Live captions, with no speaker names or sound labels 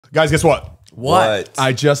Guys, guess what? What?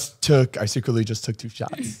 I secretly just took 2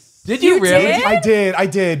 shots. Did you really? Did? I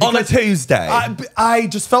did. On a Tuesday. I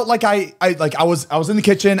just felt like I was in the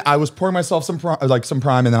kitchen. I was pouring myself some prime,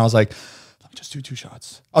 and then I was like, let me just do 2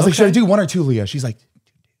 shots. I was like, should I do 1 or 2, Leah? She's like,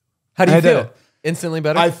 how do you feel? Instantly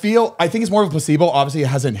better? I think it's more of a placebo. Obviously, it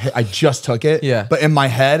hasn't hit. I just took it. Yeah. But in my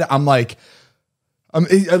head, I'm like, I'm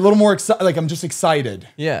a little more excited. Like I'm just excited.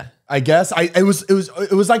 Yeah. I guess it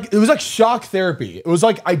was like shock therapy. It was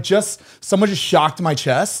like someone just shocked my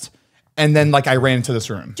chest, and then like I ran into this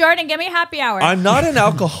room. Jordan, give me a happy hour. I'm not an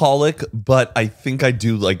alcoholic, but I think I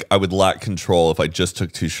do I would lack control if I just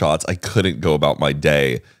took 2 shots. I couldn't go about my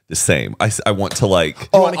day the same. I want to let's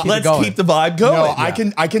keep the vibe going. No,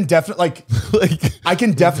 yeah. I can definitely I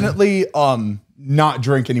can definitely not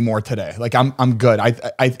drink anymore today. Like I'm good.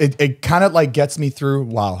 It kind of like gets me through.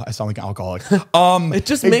 Wow, I sound like an alcoholic. It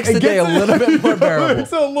just makes the day a little bit more bearable.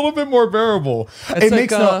 It's a little bit more bearable.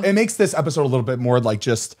 It makes this episode a little bit more like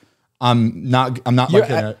just I'm not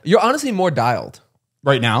you're honestly more dialed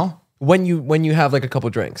right now when you have like a couple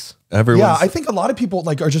drinks. Yeah, I think a lot of people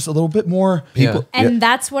like are just a little bit more people. And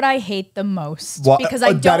that's what I hate the most because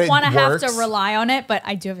I don't want to have to rely on it. But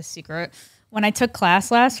I do have a secret. When I took class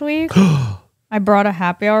last week, I brought a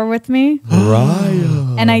happy hour with me.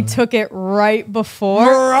 Mariah. And I took it right before.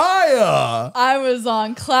 Mariah. I was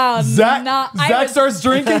on clouds. Zach starts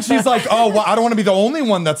drinking. She's like, oh, well, I don't want to be the only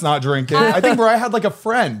one that's not drinking. I think Mariah had like a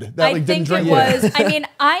friend that like didn't drink. I mean,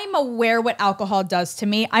 I'm aware what alcohol does to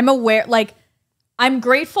me. I'm aware, like, I'm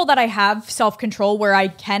grateful that I have self-control where I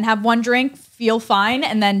can have 1 drink, feel fine,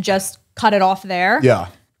 and then just cut it off there. Yeah.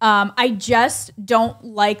 I just don't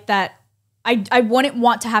like that. I wouldn't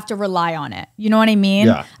want to have to rely on it. You know what I mean?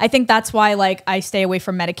 Yeah. I think that's why like I stay away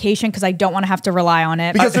from medication because I don't want to have to rely on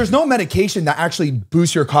it. Because there's no medication that actually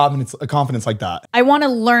boosts your confidence like that. I want to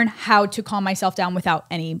learn how to calm myself down without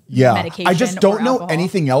any medication. I just don't know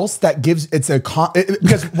anything else that gives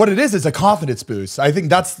because what it is a confidence boost. I think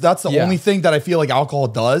that's the only thing that I feel like alcohol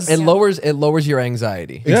does. It lowers your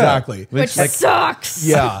anxiety. Exactly. Which sucks.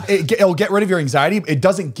 Yeah. It'll get rid of your anxiety. It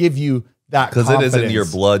doesn't give you that because it is in your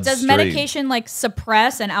blood. Does medication like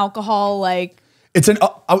suppress and alcohol like? It's an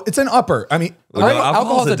upper. I mean,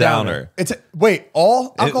 alcohol's a downer.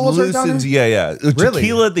 All alcohols are downers? Yeah. Really?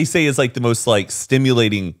 Tequila, they say, is like the most like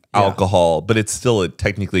stimulating alcohol, but it's still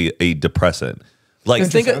technically a depressant. Like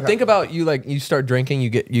think about you start drinking, you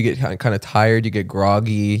get kind of tired, you get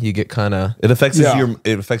groggy, you get kind of it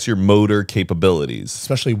affects your motor capabilities,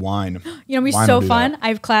 especially wine. You know, it'd be so fun. I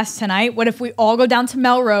have class tonight. What if we all go down to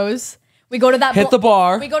Melrose? We go to that hit the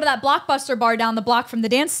bar. We go to that Blockbuster bar down the block from the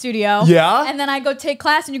dance studio. Yeah. And then I go take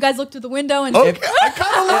class and you guys look through the window and I kind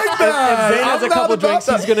of like that. If Zane has a couple drinks,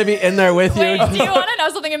 he's going to be in there with you. Wait, do you want to know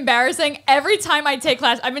something embarrassing? Every time I take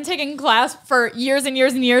class, I've been taking class for years and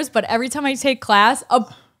years and years, but every time I take class,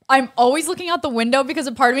 I'm always looking out the window because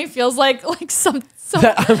a part of me feels like someone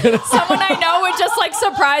I know would just like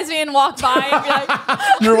surprise me and walk by and be like,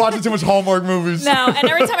 you're watching too much Hallmark movies. No, and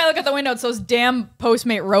every time I look at the window, it's those damn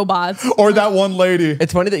Postmate robots. Or that one lady.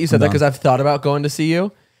 It's funny that you said that because I've thought about going to see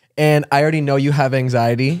you and I already know you have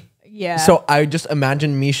anxiety. Yeah. So I just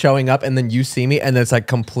imagine me showing up and then you see me and it's like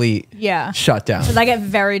complete shutdown. Because I get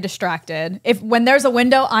very distracted. When there's a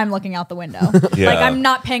window, I'm looking out the window. Like I'm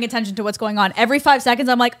not paying attention to what's going on. Every 5 seconds,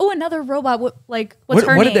 I'm like, oh, another robot. What's her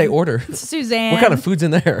name? What did they order? Suzanne. What kind of food's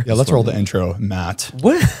in there? Yeah, let's roll the intro, Matt.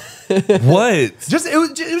 What? What? It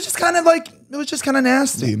was just kind of like it was just kind of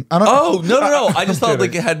nasty. I don't. Oh no! I just thought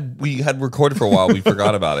like we had recorded for a while. We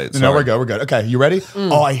forgot about it. No, we're good. Okay, you ready?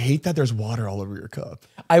 Oh, I hate that there's water all over your cup.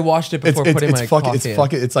 I washed it before putting my coffee in.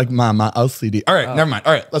 It's like my OCD. All right, never mind.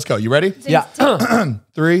 All right, let's go. You ready? Yeah.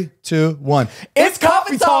 3, 2, 1. It's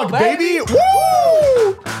coffee talk, baby.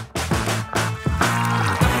 Woo!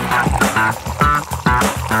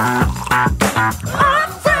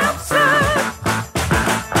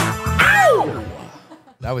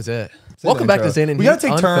 That was it. Welcome back to Zane and Heath. We gotta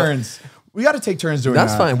take turns. We gotta take turns doing that.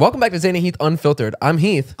 That's fine. Welcome back to Zane and Heath Unfiltered. I'm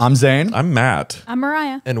Heath. I'm Zane. I'm Matt. I'm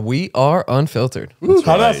Mariah. And we are unfiltered. Ooh,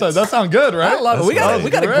 that sound good, right? I love it. We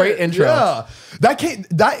got a great intro. Yeah.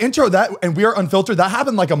 That intro, and we are unfiltered, that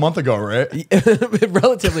happened like a month ago, right?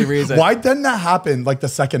 Relatively recent. Why didn't that happen like the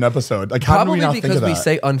second episode? Like, how did we not think of that? Probably because we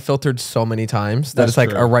say unfiltered so many times that it's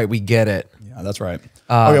like, all right, we get it. Yeah, that's right.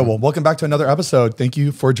 Okay, well, welcome back to another episode. Thank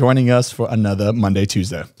you for joining us for another Monday,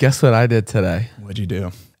 Tuesday. Guess what I did today? What'd you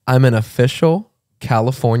do? I'm an official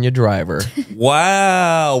California driver.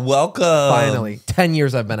 Wow, welcome. Finally, 10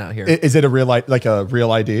 years I've been out here. Is it a real like a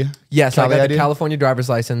real ID? Yes, I got ID? the California driver's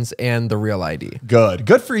license and the real ID.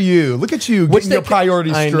 Good for you. Look at you getting your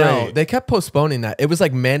priorities straight. I know. They kept postponing that. It was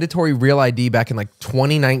like mandatory real ID back in like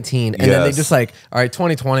 2019, and then they just like, all right,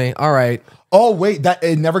 2020, all right. Oh wait, that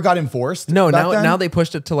it never got enforced. No, now they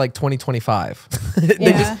pushed it to like 2025.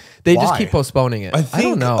 they just keep postponing it. I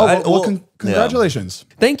don't know. Oh, well, congratulations.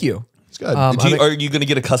 Thank you. It's good. Are you going to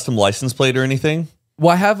get a custom license plate or anything? Well,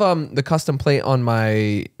 I have the custom plate on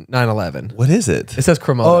my 911. What is it? It says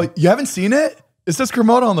Cremota. Oh, you haven't seen it? It says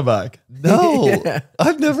Cremota on the back. No,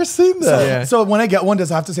 I've never seen that. So when I get one,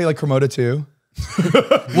 does it have to say like Cremota too?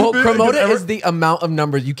 Well, Cremota is the amount of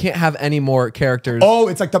numbers. You can't have any more characters. Oh,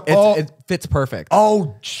 it's like it fits perfect.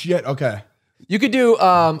 Oh shit. Okay. You could do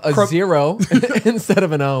a 0 instead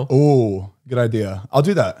of an O. Oh, good idea. I'll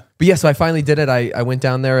do that. But yeah, so I finally did it. I went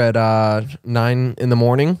down there at 9 in the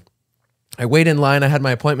morning. I waited in line. I had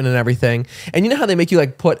my appointment and everything. And you know how they make you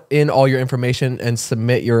like put in all your information and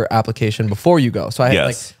submit your application before you go. So I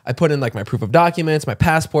had I put in like my proof of documents, my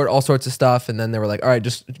passport, all sorts of stuff. And then they were like, all right,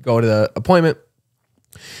 just go to the appointment.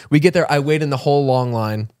 We get there. I wait in the whole long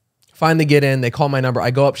line. Finally get in. They call my number.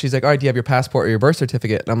 I go up. She's like, all right, do you have your passport or your birth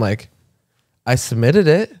certificate? And I'm like, I submitted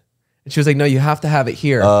it. And she was like, no, you have to have it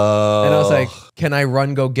here. And I was like, can I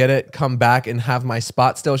run, go get it, come back and have my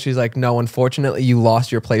spot still? She's like, no, unfortunately, you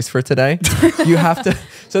lost your place for today. You have to.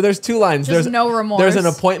 So there's two lines. There's no remorse. There's an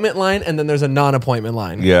appointment line and then there's a non-appointment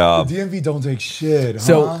line. Yeah. The DMV don't take shit.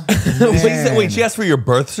 So wait, she asked for your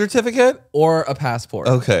birth certificate or a passport.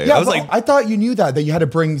 Okay. Yeah, I was like, I thought you knew that you had to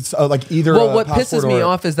bring like either. Well, what pisses me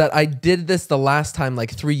off is that I did this the last time,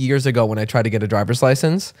 like 3 years ago when I tried to get a driver's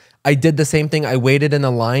license. I did the same thing. I waited in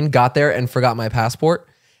the line, got there, and forgot my passport.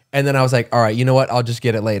 And then I was like, all right, you know what? I'll just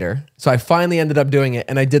get it later. So I finally ended up doing it,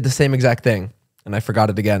 and I did the same exact thing. And I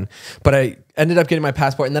forgot it again. But I ended up getting my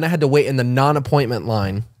passport, and then I had to wait in the non-appointment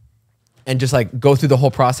line and just like go through the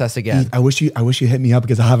whole process again. I wish you hit me up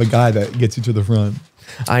because I have a guy that gets you to the front.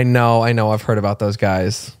 I know. I've heard about those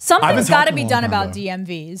guys. Something's got to be done about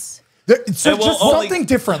DMVs. Just something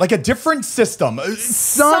different, like a different system.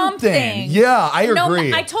 Something. Yeah, I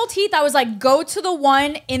agree. I told Heath, I was like, go to the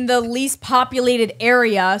one in the least populated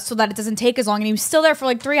area so that it doesn't take as long. And he was still there for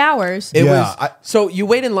like 3 hours. So you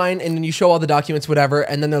wait in line and then you show all the documents, whatever.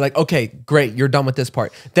 And then they're like, okay, great, you're done with this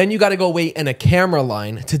part. Then you got to go wait in a camera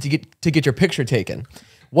line to get your picture taken.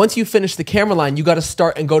 Once you finish the camera line, you got to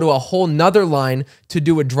start and go to a whole nother line to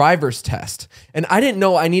do a driver's test. And I didn't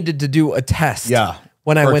know I needed to do a test. Yeah.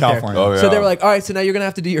 When I went California. there. Oh, yeah. So they were like, all right, so now you're going to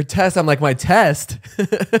have to do your test. I'm like, my test?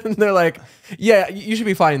 And they're like, yeah, you should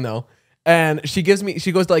be fine though. And she goes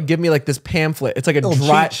to like give me like this pamphlet. It's like a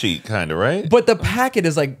cheat sheet kind of, right? But the packet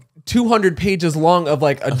is like 200 pages long of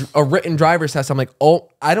like a written driver's test. I'm like, oh,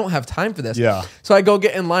 I don't have time for this. Yeah. So I go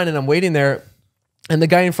get in line and I'm waiting there. And the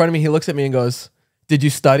guy in front of me, he looks at me and goes, did you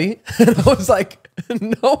study? And I was like,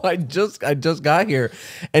 no, I just got here.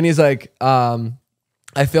 And he's like,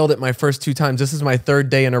 I failed it my first 2 times. This is my 3rd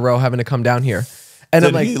day in a row having to come down here. And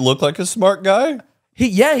Did he look like a smart guy?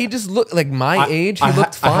 He just looked like my age. He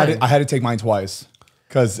looked fine. I had to take mine twice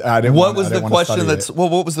because I didn't. What was the question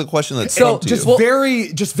that's so just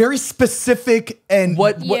very specific and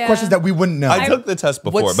what questions that we wouldn't know. I took the test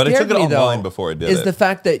before, but I took it online before I did it. Is the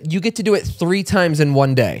fact that you get to do it 3 times in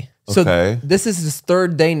one day. So this is his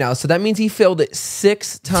 3rd day now. So that means he failed it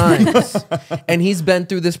 6 times. And he's been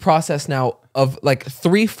through this process now of like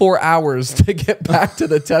 3-4 hours to get back to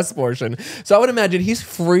the test portion. So I would imagine he's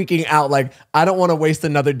freaking out. Like, I don't want to waste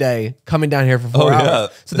another day coming down here for 4 hours. Yeah.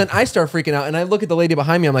 So then I start freaking out and I look at the lady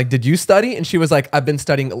behind me. I'm like, did you study? And she was like, I've been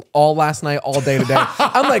studying all last night, all day today.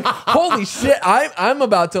 I'm like, holy shit, I'm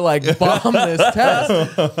about to like bomb this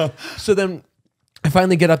test. So then I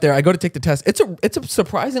finally get up there. I go to take the test. It's a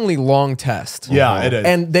surprisingly long test. Yeah, it is.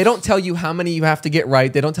 And they don't tell you how many you have to get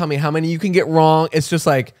right. They don't tell me how many you can get wrong. It's just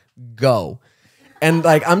like, go. And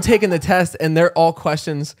like, I'm taking the test and they're all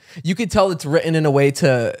questions. You could tell it's written in a way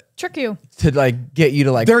to trick you, to like get you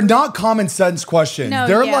to like. They're not common sense questions. No,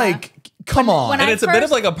 they're like, come on. And it's a bit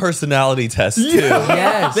of like a personality test too.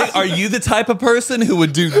 Yes. Like, are you the type of person who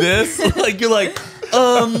would do this? Like, you're like,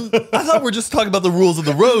 I thought we're just talking about the rules of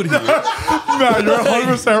the road here. No, you're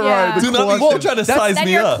 100% right. Do not be trying to size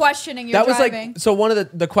me up. Questioning your that was driving. like, so one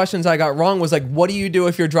of the questions I got wrong was like, what do you do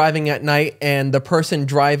if you're driving at night and the person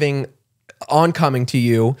driving oncoming to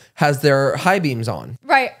you has their high beams on?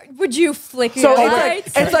 Right. Would you flick So your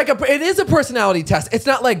lights? it is a personality test. It's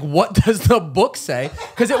not like, what does the book say?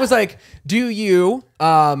 Because it was like, do you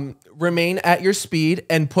remain at your speed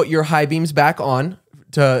and put your high beams back on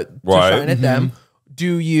to shine at them?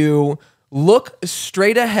 Do you look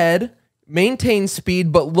straight ahead, maintain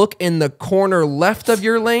speed, but look in the corner left of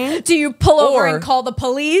your lane? Do you pull over and call the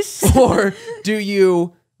police? Or do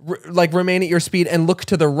you remain at your speed and look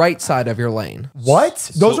to the right side of your lane?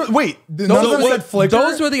 What? Those are wait. None of them said flicker.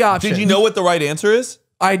 Those were the options. Did you know what the right answer is?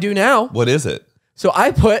 I do now. What is it? So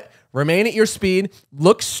I put remain at your speed,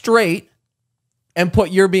 look straight, and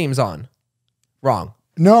put your beams on. Wrong.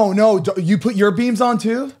 No, you put your beams on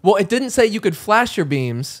too? Well, it didn't say you could flash your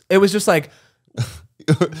beams. It was just like,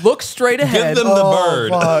 look straight ahead. Give them the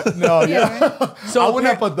bird. Fuck. No, yeah. So I wouldn't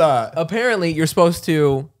have put that. Apparently, you're supposed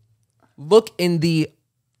to look in the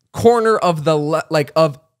corner of the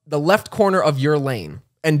left corner of your lane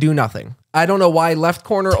and do nothing. I don't know why left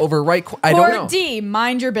corner over right. I don't know. Or D,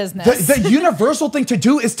 mind your business. The universal thing to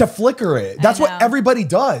do is to flicker it. That's what everybody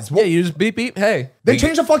does. Yeah, you just beep, beep. Hey. They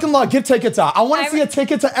changed the fucking law. Give tickets out. I want to see a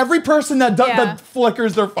ticket to every person that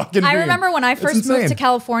flickers their fucking I beam. remember when I first moved to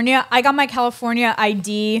California, I got my California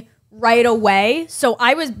ID right away. So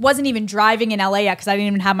I wasn't even driving in LA yet because I didn't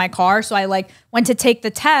even have my car. So I went to take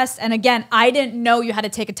the test. And again, I didn't know you had to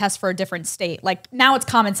take a test for a different state. Like now it's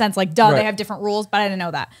common sense. Like, duh, they have different rules, but I didn't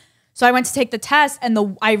know that. So I went to take the test,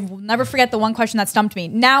 and I will never forget the one question that stumped me.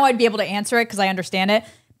 Now I'd be able to answer it because I understand it.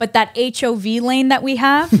 But that HOV lane that we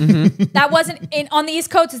have, that wasn't on the East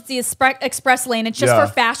Coast. It's the express lane. It's just for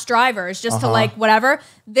fast drivers, just to whatever.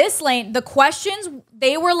 This lane, the questions,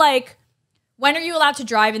 they were like, when are you allowed to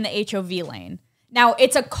drive in the HOV lane? Now,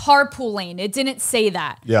 it's a carpool lane. It didn't say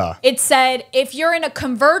that. Yeah. It said, if you're in a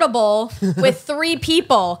convertible with 3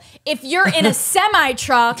 people, if you're in a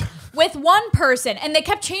semi-truck with 1 person, and they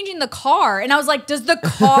kept changing the car. And I was like, does the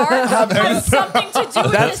car have something to do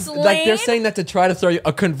with this lane? Like they're saying that to try to throw you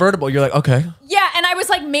a convertible. You're like, okay. Yeah, and I was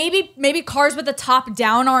like, maybe cars with the top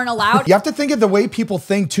down aren't allowed. You have to think of the way people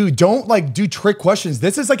think too. Don't do trick questions.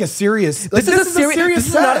 This is like a serious. This is a serious. This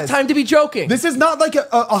is not a time to be joking. This is not like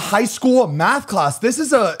a high school math class. This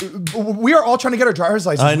is we are all trying to get our driver's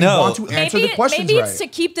license. I know. We want to answer the questions maybe right. it's to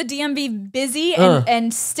keep the DMV busy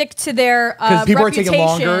and stick to their because people reputation. are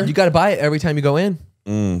taking longer. You got to buy it every time you go in.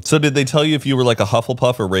 So did they tell you if you were like a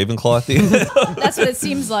Hufflepuff or Ravenclaw at the end? That's what it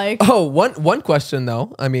seems like. Oh, one question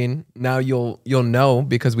though. I mean, now you'll know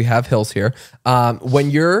because we have hills here. When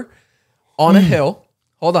you're on a hill,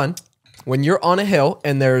 hold on. When you're on a hill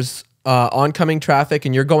and there's oncoming traffic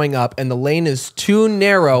and you're going up and the lane is too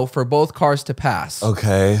narrow for both cars to pass.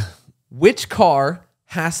 Okay. Which car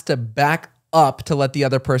has to back up to let the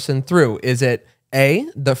other person through? Is it A,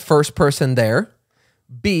 the first person there,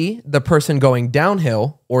 B, the person going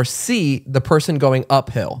downhill, or C, the person going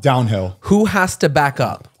uphill? Downhill. Who has to back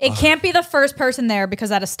up? It can't be the first person there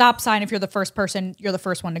because at a stop sign, if you're the first person, you're the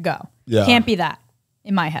first one to go. Yeah. Can't be that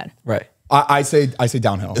in my head. Right. I say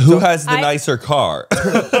downhill. Who has the nicer car?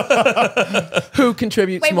 Who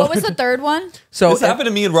contributes Wait, more? what was the third one? So This happened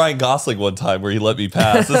to me and Ryan Gosling one time where he let me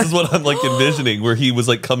pass. This is what I'm envisioning, where he was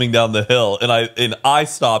coming down the hill and I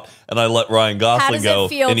stopped and I let Ryan Gosling go. How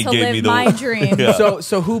does it feel and he to gave live me the my dream? Yeah.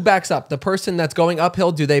 So who backs up? The person that's going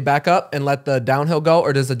uphill, do they back up and let the downhill go,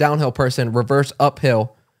 or does the downhill person reverse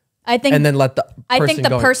uphill I think, and then let the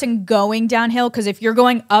person going downhill, because if you're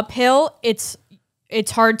going uphill, it's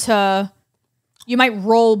hard to. You might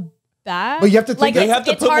roll back. But you have to think they have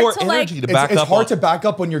to put more energy to back up. It's hard to back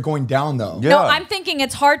up when you're going down though. Yeah. No, I'm thinking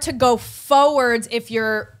it's hard to go forwards if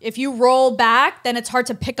you roll back, then it's hard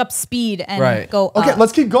to pick up speed and go up. Okay,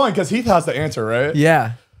 let's keep going because Heath has the answer, right?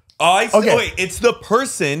 Yeah. Okay. Wait, it's the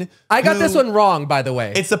person. I got this one wrong, by the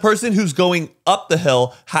way. It's the person who's going up the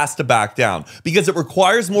hill has to back down because it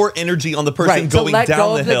requires more energy on the person going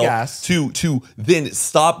down the hill to then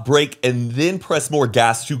stop, brake, and then press more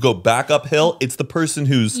gas to go back uphill. It's the person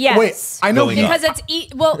who's Wait, I know because it's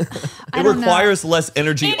it requires less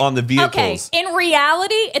energy on the vehicles. Okay, in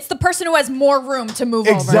reality, it's the person who has more room to move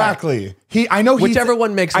over. Exactly. I know whichever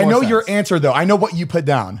one makes more I know sense. your answer though. I know what you put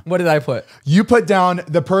down. What did I put? You put down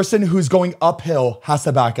the person who's going uphill has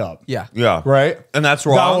to back up. Yeah. Yeah. Right? And that's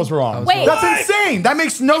wrong. That was wrong. Wait. That's insane. That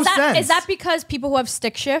makes no sense. Is that because people who have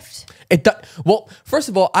stick shift? Well, first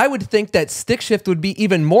of all, I would think that stick shift would be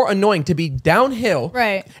even more annoying to be downhill.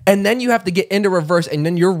 Right. And then you have to get into reverse and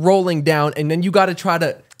then you're rolling down and then you got to try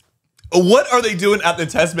to. What are they doing at the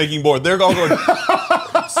test making board? They're all going,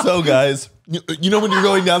 so guys, you know when you're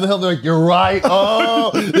going down the hill, they're like, you're right.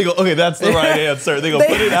 Oh, they go, okay, that's the right answer. They go,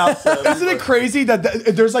 put it out. Isn't it crazy that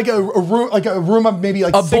there's a room of maybe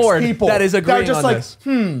a 6 board people that is agreeing just on this.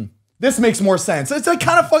 this. This makes more sense. It's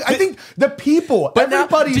kind of fun. I think the people,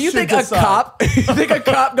 everybody do you should think decide. you think a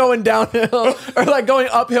cop going downhill or going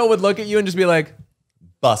uphill would look at you and just be like,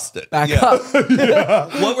 busted. Back up.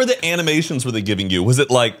 What were the animations were they giving you? Was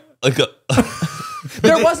it like a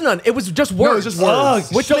There was none. It was just words. No, it was just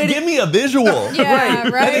words. Which give me a visual. Yeah,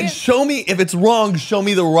 right. And then show me if it's wrong. Show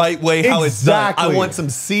me the right way how it's done. I want some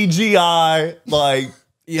CGI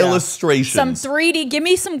illustrations. Some 3D. Give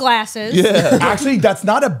me some glasses. Yeah. Actually, that's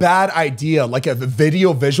not a bad idea. Like a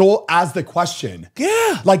video visual as the question.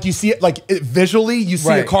 Yeah. Like you see it, like visually, you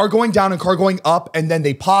see a car going down and car going up, and then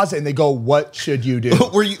they pause and they go, "What should you do?"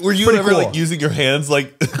 Were you ever like using your hands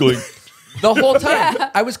like going? The whole time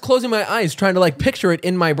I was closing my eyes trying to like picture it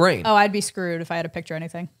in my brain. Oh, I'd be screwed if I had to picture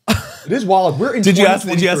anything. It is wild. We're in. Did you ask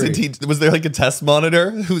the was there like a test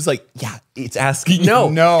monitor who's like, yeah, it's asking? No.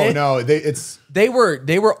 They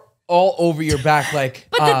were all over your back, like.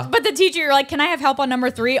 But the teacher, you're like, can I have help on number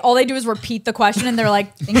 3? All they do is repeat the question, and they're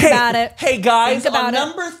like, think about it. Hey guys, think about on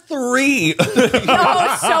number 3. Oh,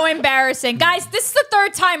 it's so embarrassing, guys. This is the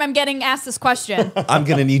 3rd time I'm getting asked this question. I'm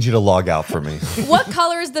gonna need you to log out for me. What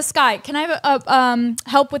color is the sky? Can I have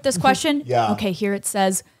help with this question? Yeah. Okay, here it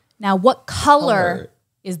says. Now, what color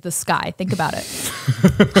is the sky? Think about it.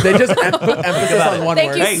 They just put emphasis on one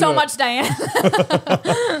word. Thank you so much, Diane.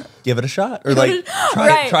 Give it a shot, or like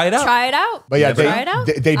try it out. Try it out. But yeah, try it out.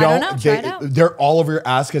 They don't. Try it out. They're all over your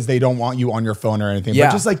ass because they don't want you on your phone or anything. Yeah.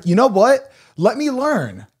 But just like, you know what? Let me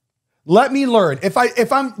learn. Let me learn.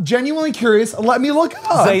 If I'm genuinely curious, let me look it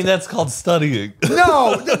up. Zane, that's called studying.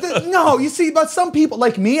 No, no. You see, but some people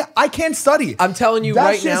like me, I can't study. I'm telling you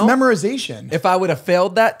that's right now, just memorization. if I would have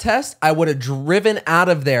failed that test, I would have driven out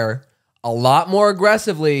of there a lot more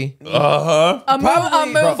aggressively.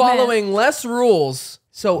 Probably following less rules.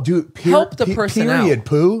 So Dude, help the person out.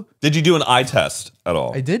 Pooh. Did you do an eye test at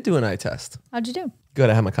all? I did do an eye test. How'd you do? Good,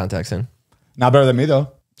 I have my contacts in. Not better than me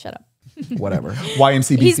though. Shut up. Whatever.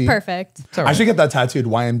 YMCBC. He's perfect. I should get that tattooed.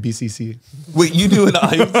 YMBCC. Wait, you do an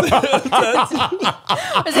eye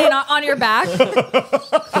Is it on your back?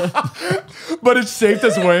 But it's shaped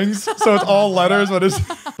as wings, so it's all letters. But it's.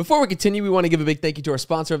 Before we continue, we want to give a big thank you to our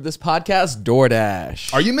sponsor of this podcast,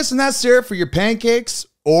 DoorDash. Are you missing that syrup for your pancakes?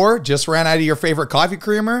 Or just ran out of your favorite coffee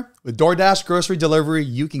creamer? With DoorDash grocery delivery,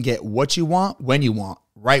 you can get what you want, when you want,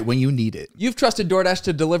 right when you need it. You've trusted DoorDash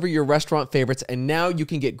to deliver your restaurant favorites, and now you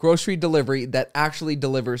can get grocery delivery that actually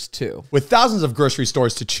delivers too. With thousands of grocery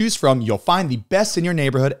stores to choose from, you'll find the best in your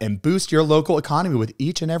neighborhood and boost your local economy with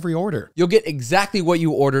each and every order. You'll get exactly what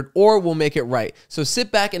you ordered, or we'll make it right. So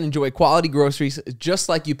sit back and enjoy quality groceries just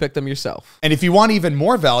like you picked them yourself. And if you want even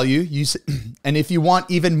more value, you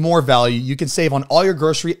can save on all your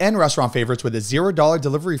grocery and restaurant favorites with a $0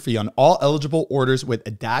 delivery fee on all eligible orders with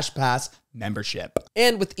a Dash Pass membership.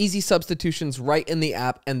 And with easy substitutions right in the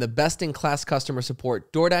app and the best-in-class customer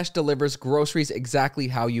support, DoorDash delivers groceries exactly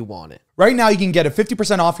how you want it. Right now, you can get a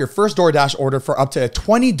 50% off your first DoorDash order for up to a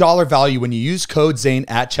 $20 value when you use code ZANE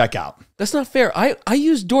at checkout. That's not fair. I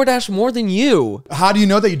use DoorDash more than you. How do you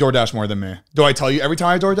know that you DoorDash more than me? Do I tell you every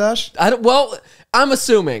time I DoorDash? Well, I'm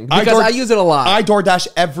assuming because I use it a lot. I DoorDash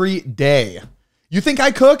every day. You think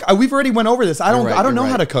I cook? We've already went over this. I don't know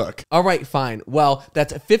how to cook. All right, fine. Well,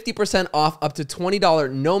 that's 50% off up to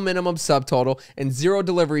 $20, no minimum subtotal, and 0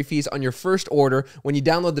 delivery fees on your first order when you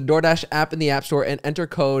download the DoorDash app in the App Store and enter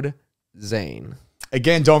code ZANE.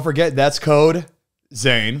 Again, don't forget that's code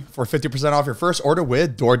ZANE for 50% off your first order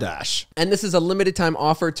with DoorDash. And this is a limited time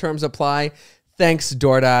offer. Terms apply. Thanks,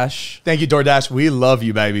 DoorDash. Thank you, DoorDash. We love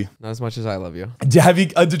you, baby. Not as much as I love you.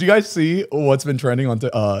 Did you guys see what's been trending on?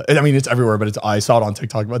 I mean, it's everywhere, but I saw it on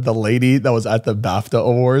TikTok. But the lady that was at the BAFTA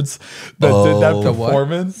Awards that did that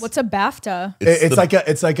performance. What's a BAFTA?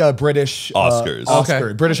 It's like a British Oscars.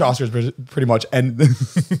 Okay. British Oscars, pretty much. And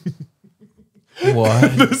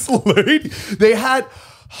What? this lady, they had.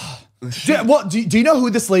 Do you know who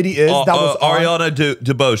this lady is? That was Ariana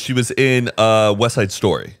DeBose. She was in West Side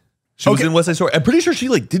Story. She was in West Side Story. I'm pretty sure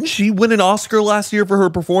didn't she win an Oscar last year for her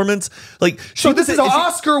performance? So this is an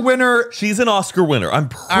Oscar winner. She's an Oscar winner. I'm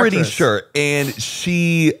pretty sure. And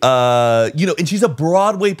she, and she's a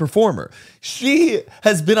Broadway performer. She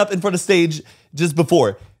has been up in front of stage just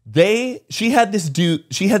before. They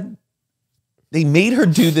made her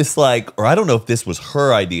do this or I don't know if this was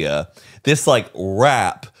her idea, this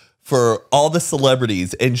rap for all the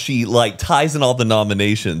celebrities, and she ties in all the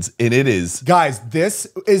nominations, and it is... Guys, this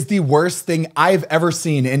is the worst thing I've ever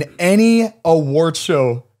seen in any award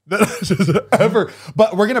show that ever.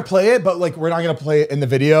 But we're gonna play it, but we're not gonna play it in the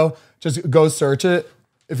video. Just go search it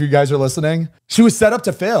if you guys are listening. She was set up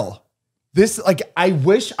to fail. This, I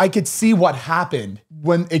wish I could see what happened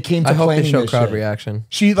when it came to playing this shit. I hope they show crowd reaction.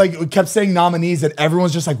 She kept saying nominees, and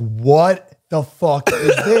everyone's just what the fuck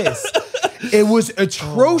is this? It was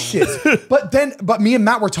atrocious. But me and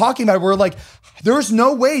Matt were talking about it. We're like, There's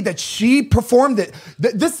no way that she performed it.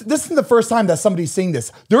 This isn't the first time that somebody's seeing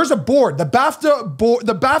this. There's a board. The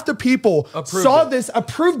BAFTA people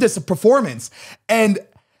approved this performance, and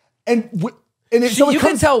you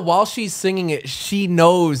can tell while she's singing it, she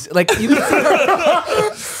knows. Like you can see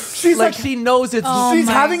her. She's like she knows it's. She's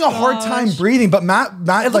having a hard time breathing. But Matt,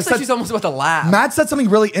 it looks like she's almost about to laugh. Matt said something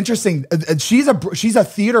really interesting. She's a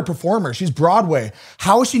theater performer. She's Broadway.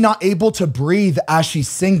 How is she not able to breathe as she's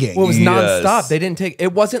singing? Well, it was nonstop. They didn't take.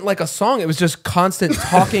 It wasn't like a song. It was just constant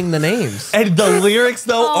talking the names. And the lyrics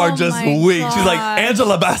though are just weak. She's like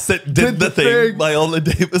Angela Bassett did the thing. Viola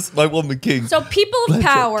Davis, my woman king. So people of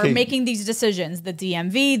power making these decisions. The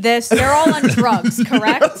DMV, they're all on drugs,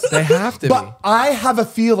 correct? They have to. But I have a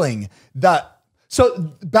feeling that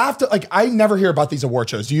BAFTA, like I never hear about these award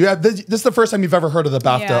shows. This is the first time you've ever heard of the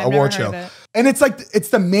BAFTA award show, and it's like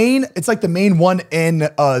the main one in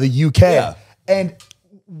the UK. Yeah. And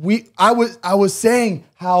I was saying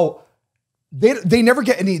how they never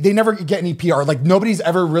get any PR. Like nobody's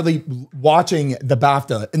ever really watching the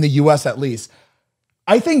BAFTA in the US at least.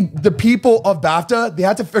 I think the people of BAFTA, they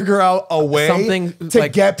had to figure out a way to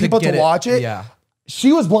get people to watch it. Yeah.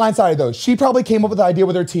 She was blindsided though. She probably came up with the idea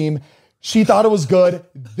with her team. She thought it was good.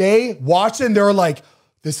 They watched it and they were like,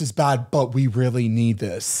 this is bad, but we really need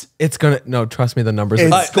this. It's gonna, no, trust me, the numbers.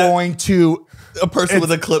 It's going to. A person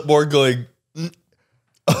with a clipboard going,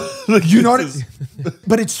 you know what?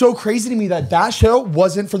 But it's so crazy to me that show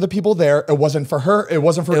wasn't for the people there. It wasn't for her. It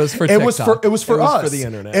wasn't for. It was for TikTok. It was for us. For the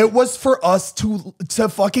internet. It was for us to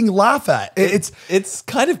fucking laugh at. It's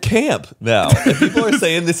kind of camp now. And people are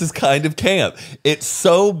saying this is kind of camp. It's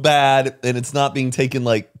so bad and it's not being taken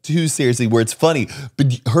like too seriously where it's funny.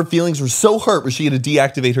 But her feelings were so hurt where she had to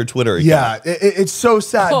deactivate her Twitter account. Yeah, it's so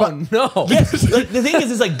sad. Oh no. Yes, like, the thing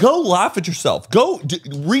is like go laugh at yourself. Go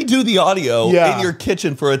redo the audio in your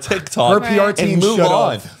kitchen for a TikTok. Her PR team and move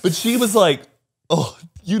on. But she was like, oh,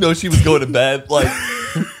 she was going to bed like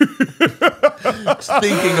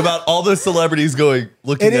thinking about all the celebrities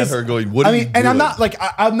looking at her going, what are you doing? And I'm not like,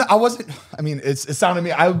 I wasn't, I mean, it sounded to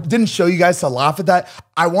me, I didn't show you guys to laugh at that.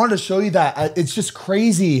 I wanted to show you that it's just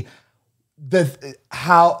crazy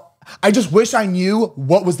how I just wish I knew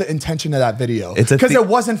what was the intention of that video. Because it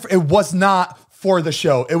was not for the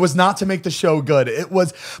show. It was not to make the show good. It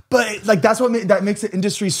was, but like that's what that makes the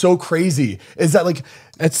industry so crazy is that like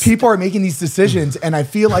people are making these decisions, and I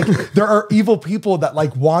feel like there are evil people that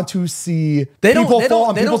like want to see people fall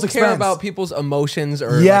on people's expense. They don't care about people's emotions or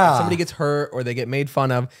like if somebody gets hurt or they get made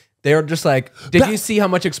fun of. They're just like, did you see how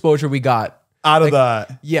much exposure we got? Out of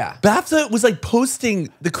that. Yeah. BAFTA was like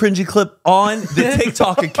posting the cringy clip on the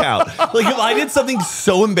TikTok account. Like if I did something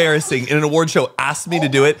so embarrassing in an award show, asked me to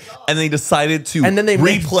do it, and they decided to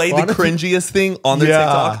replay the cringiest thing on their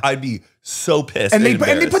TikTok, I'd be so pissed. And they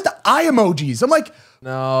put the eye emojis. I'm like,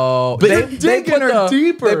 no. But they're digging her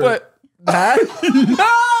deeper. They put that?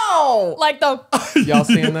 No! Like y'all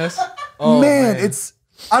seeing this? Oh, man, it's...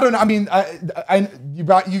 I don't know. I mean,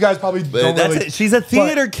 you guys probably don't really. She's a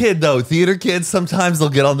theater kid, though. Theater kids, sometimes they'll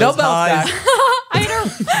get on those highs. I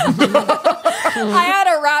had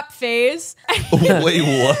a rap phase. Wait,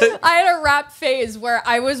 what? I had a rap phase where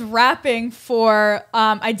I was rapping for,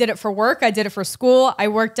 I did it for work. I did it for school. I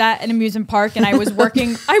worked at an amusement park and I was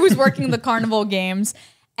working the carnival games,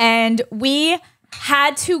 and we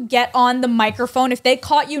had to get on the microphone. If they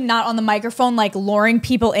caught you not on the microphone, like luring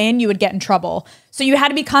people in, you would get in trouble. So you had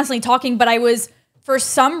to be constantly talking, but for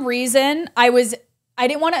some reason, I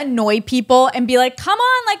didn't want to annoy people and be like, come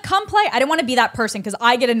on, like come play. I didn't want to be that person because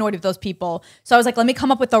I get annoyed with those people. So I was like, let me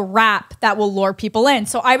come up with a rap that will lure people in.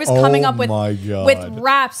 So I was coming up with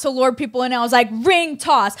raps to lure people in. I was like, ring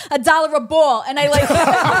toss, $1 a ball. And I like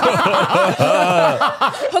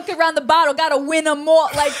hook around the bottle, gotta win them all.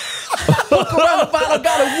 Like hook around the bottle,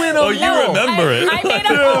 gotta win them all. Oh, you remember it. I made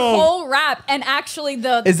up a whole rap, and actually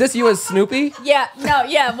Is this you as Snoopy? Yeah, no,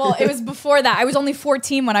 yeah. Well, it was before that. I was only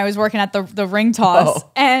 14 when I was working at the ring toss. Oh.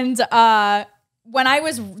 And when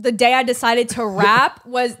the day I decided to rap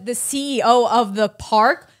was the CEO of the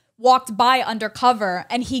park walked by undercover,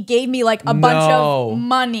 and he gave me like a bunch of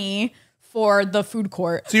money for the food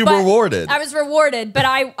court. So you were rewarded. I was rewarded, but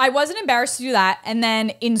I wasn't embarrassed to do that. And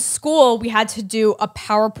then in school, we had to do a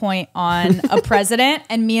PowerPoint on a president,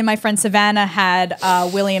 and me and my friend Savannah had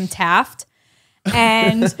William Taft.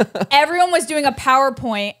 and everyone was doing a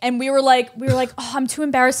PowerPoint, and we were like, oh, I'm too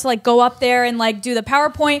embarrassed to like go up there and like do the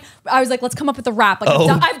PowerPoint. I was like, let's come up with a rap. Like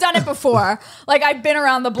I've done it before. Like I've been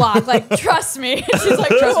around the block. Like trust me. She's like,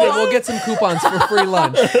 trust me, we'll get some coupons for free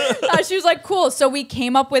lunch. She was like, cool. So we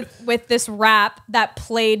came up with this rap that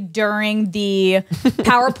played during the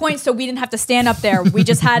PowerPoint, so we didn't have to stand up there. We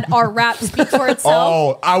just had our rap speak for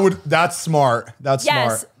itself. Oh, that's smart. That's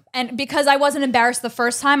smart. And because I wasn't embarrassed the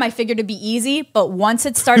first time, I figured it'd be easy. But once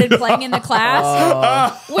it started playing in the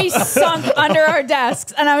class, we sunk under our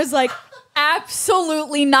desks. And I was like,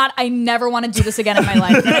 absolutely not. I never want to do this again in my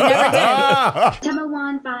life. And I never did. September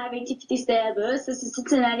 1, 5, 1857. This is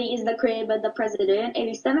Cincinnati is the crib of the president.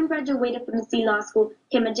 87 graduated from the C Law School.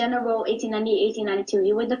 Came a general 1890, 1892.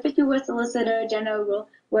 He was the 51st solicitor general.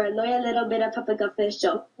 Were a lawyer, little bit of public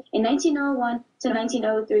official. In 1901 to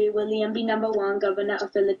 1903, William B. #1 governor of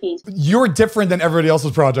Philippines. You're different than everybody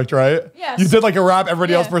else's project, right? Yes. You did like a rap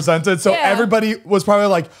everybody else presented. So everybody was probably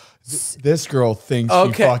like, this girl thinks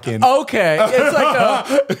she fucking... Okay. It's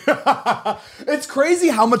like It's crazy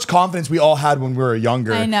how much confidence we all had when we were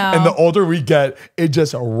younger. I know. And the older we get, it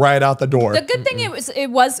just right out the door. The good thing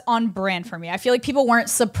it was on brand for me. I feel like people weren't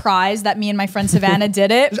surprised that me and my friend Savannah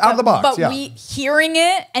did it. Out of the box, But we hearing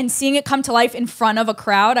it and seeing it come to life in front of a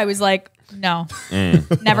crowd, I was like, no.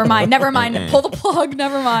 Never mind. Pull the plug.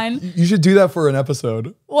 Never mind. You should do that for an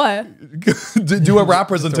episode. What? Do a rap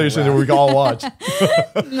presentation that we can all watch.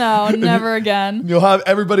 No, never again. You'll have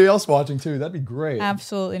everybody else watching too. That'd be great.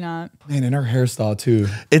 Absolutely not. Man, and her hairstyle too.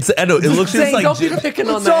 I know, it looks just like... don't be picking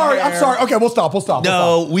on Sorry, that I'm sorry. Okay, we'll stop.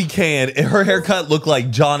 No, we can. Her haircut looked like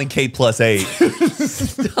John and Kate plus 8.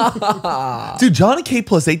 Dude, John and Kate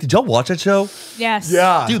plus 8, did y'all watch that show? Yes.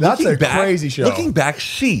 Yeah, Dude, that's a back, crazy show. Looking back,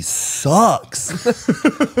 she sucks.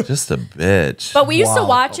 Just a bitch. But we used to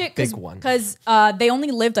watch it Big one. because they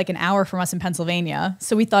only lived like an hour from us in Pennsylvania.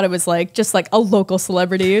 So we thought it was like just like a local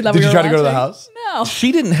celebrity that Did we you were try to go to the watching. house? No.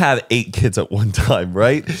 She didn't have 8 kids at one time,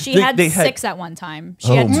 right? She had 6 at one time.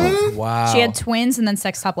 She had wow. She had twins and then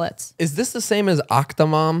sextuplets. Is this the same as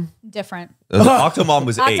Octomom? Different. Octomom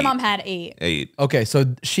was 8. Octomom had 8. 8. Okay,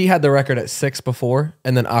 so she had the record at 6 before,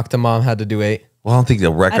 and then Octomom had to do 8. Well, I don't think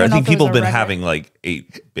the record. I think people have been record. having like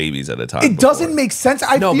 8 babies at a time. It doesn't make sense.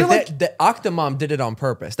 I No, feel but like... the Octomom did it on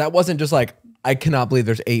purpose. That wasn't just like, I cannot believe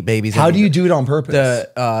there's 8 babies. How do you do it on purpose?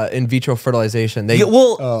 The in vitro fertilization? They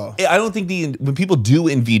I don't think when people do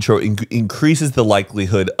in vitro, increases the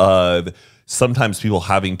likelihood of sometimes people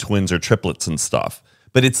having twins or triplets and stuff.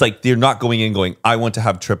 But it's like they're not going in going, I want to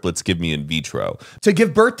have triplets, give me in vitro. To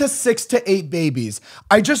give birth to 6 to 8 babies.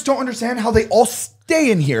 I just don't understand how they all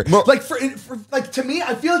stay in here. Like for to me,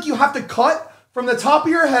 I feel like you have to cut from the top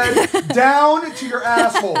of your head down to your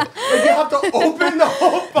asshole. Like you have to open the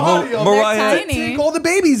whole body up. Mariah, take all the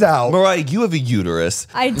babies out. Mariah, you have a uterus.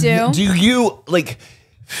 I do. Do you like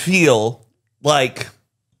feel like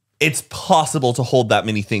it's possible to hold that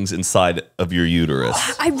many things inside of your uterus?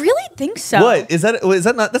 I really think so. What is that? Is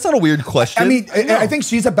that not? That's not a weird question. I mean, I think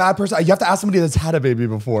she's a bad person. You have to ask somebody that's had a baby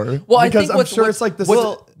before. Well, because I'm sure it's like this.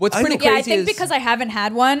 What's pretty crazy Yeah, I think is because I haven't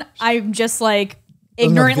had one, I'm just like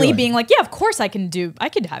ignorantly feeling. being like, yeah, of course I could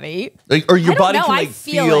have 8. like, or your I don't body know, can I like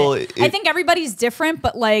feel it. I think everybody's different,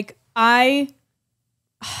 but like I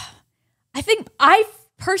think I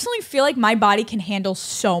personally feel like my body can handle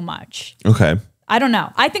so much. Okay. I don't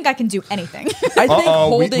know. I think I can do anything. I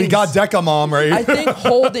think we got Deca Mom right. I think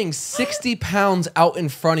holding 60 pounds out in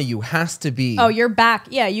front of you has to be. Oh, you're back.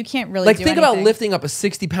 Yeah, you can't really like do think anything. about lifting up a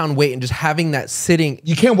 60-pound weight and just having that sitting.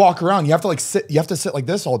 You can't walk around. You have to like sit. You have to sit like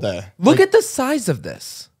this all day. Look at the size of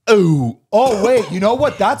this. Oh wait. You know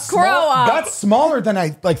what? That's Grow up. That's smaller than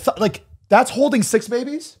I like. Like that's holding 6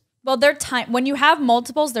 babies. Well, they're tiny. When you have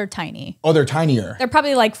multiples, they're tiny. Oh, they're tinier. They're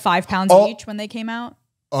probably like 5 pounds Oh. each when they came out.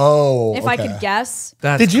 Oh, If I could guess.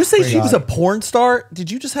 Did you say she was a porn star? Did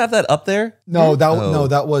you just have that up there? No,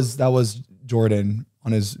 that was Jordan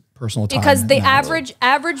on his personal time. Because the average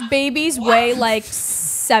babies weigh like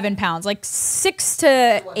 7 pounds, like 6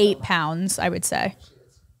 to 8 pounds, I would say.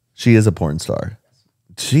 She is a porn star.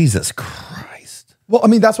 Jesus Christ. Well, I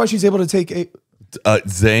mean, that's why she's able to take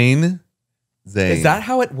Zane. Is that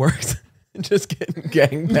how it works? Just getting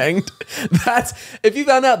gang banged. That's if you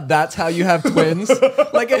found out that's how you have twins.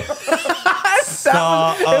 Like if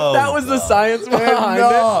that was the science behind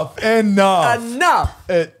enough.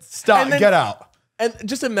 Stop. And then- Get out. And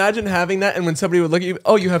just imagine having that, and when somebody would look at you,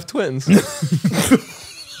 oh, you have twins.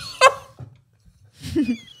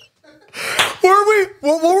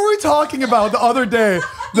 What were we talking about the other day?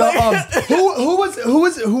 Who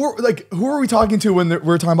are we talking to when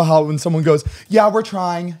we're talking about how when someone goes, yeah, we're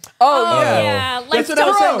trying. Oh yeah. Like, That's what I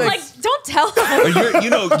was saying. like, don't tell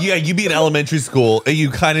them. You be in elementary school and you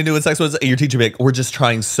kind of knew what sex was, and your teacher be like, we're just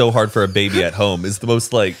trying so hard for a baby at home is the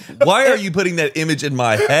most like, why are you putting that image in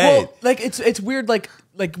my head? Well, like it's weird, like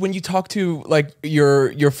when you talk to like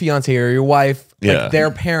your fiance or your wife, like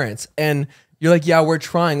their parents, and you're like, yeah, we're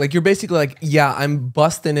trying. Like you're basically like, yeah, I'm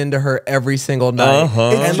busting into her every single night,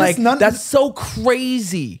 and like that's so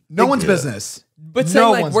crazy. No one's business. But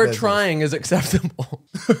saying like we're trying is acceptable.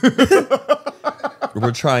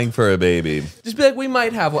 We're trying for a baby. Just be like, we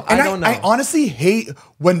might have one. I don't know. I honestly hate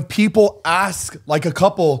when people ask like a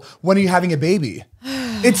couple, when are you having a baby?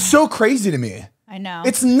 It's so crazy to me. I know.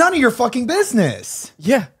 It's none of your fucking business.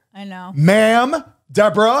 Yeah. I know. Ma'am,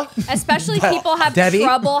 Deborah. Especially people have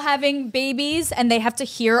trouble having babies and they have to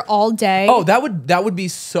hear all day. Oh, that would be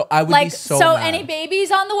so. I would be so. So mad. any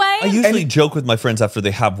babies on the way? I usually joke with my friends after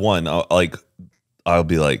they have one. I'll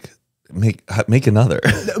be like, make another.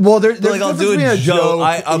 Well, there's like I'll do a joke.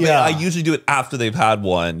 I Yeah. usually do it after they've had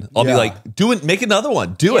one. I'll be like, make another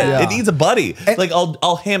one. Do it. Yeah. It needs a buddy. And like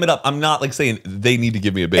I'll ham it up. I'm not like saying they need to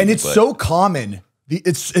give me a baby. And it's so common.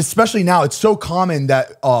 It's especially now. It's so common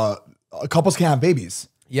that couples can't have babies.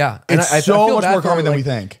 Yeah, It's I so feel much bad more for, common than we like,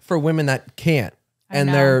 think. for women that can't, I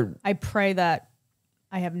know. I pray that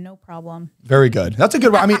I have no problem. Very good. That's a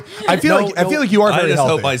good one. I mean, I feel like you are I very just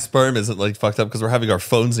healthy. hope my sperm isn't like fucked up because we're having our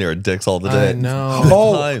phones near our dicks all the day. I know.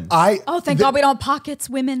 Oh, Thank God we don't have pockets,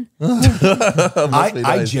 women.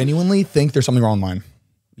 I genuinely think there's something wrong with mine.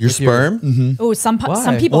 Your sperm? Mm-hmm. Oh, some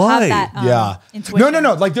people have that. Intuition.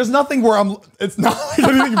 No. Like, there's nothing where it's not like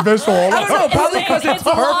anything visceral. I don't know. Probably because it's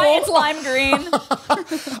purple. It's lime green.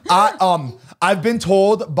 I've been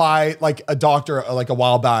told by like a doctor like a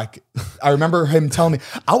while back. I remember him telling me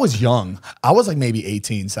I was young. I was like maybe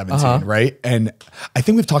 18, 17, right? And I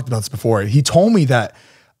think we've talked about this before. He told me that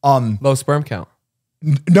low sperm count.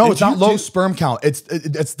 No, it's not low sperm count. It's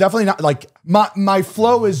definitely not like my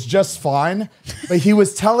flow is just fine. But he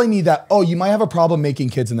was telling me that, oh, you might have a problem making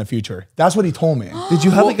kids in the future. That's what he told me. Did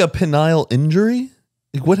you have like a penile injury?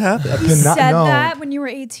 Like what happened? You said that when you were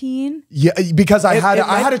 18? Yeah, because I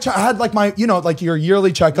had like my, like your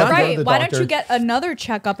yearly checkup. Right. Why don't you get another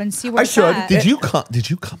checkup and see where I should. Did you come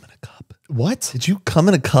in a cup? What? Did you come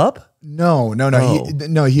in a cup? No.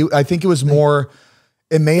 I think it was more.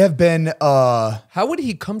 It may have been. How would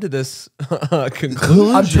he come to this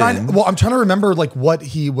conclusion? I'm trying to remember like what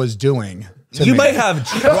he was doing. You might have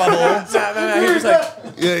trouble. He's like,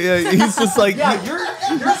 yeah. He's just like,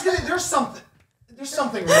 there's something. There's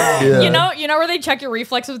something wrong. Yeah. You know where they check your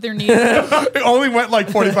reflexes with your knees? It only went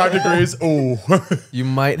like 45 degrees. Oh, you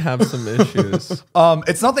might have some issues.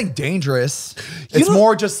 It's nothing dangerous. It's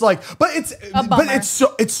more just like, but it's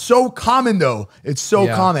so common though. It's so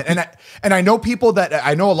common, and I know people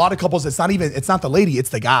I know a lot of couples. It's not the lady, it's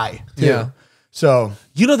the guy too. Yeah. So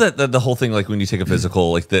you know that the whole thing, like when you take a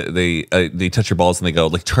physical, like they touch your balls and they go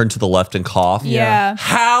like turn to the left and cough. Yeah.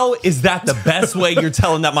 How is that the best way you're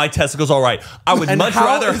telling that my testicles all right? I would much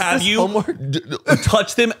rather have you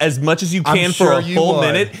touch them as much as you can for a full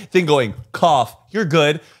minute than going cough. You're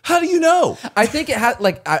good. How do you know? I think it had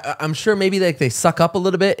like I'm sure maybe like they suck up a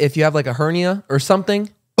little bit if you have like a hernia or something.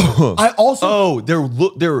 I also they're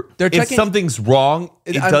if checking, something's wrong,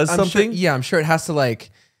 it does something. Sure, I'm sure it has to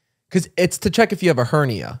like. Because it's to check if you have a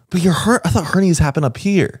hernia. But I thought hernias happen up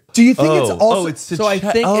here. Do you think it's also? I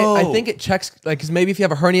think it checks like because maybe if you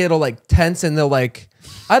have a hernia, it'll like tense and they'll like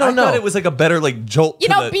I don't know. I thought it was like a better like jolt.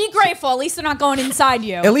 Be grateful. At least they're not going inside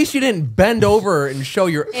you. At least you didn't bend over and show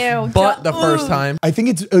your butt the first time. I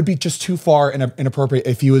think it would be just too far and inappropriate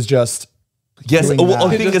if he was just. Yes. Well,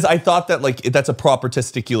 the thing is, I thought that like that's a proper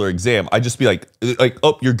testicular exam. I'd just be like,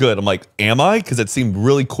 oh, you're good. I'm like, am I? Because it seemed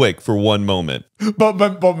really quick for one moment.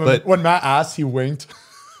 But when Matt asked, he winked.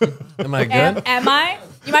 Am I good? Am I?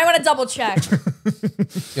 You might want to double check.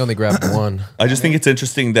 You only grabbed one. I just think it's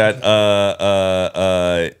interesting that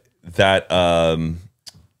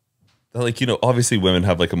like obviously women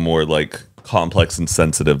have like a more like complex and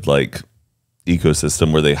sensitive like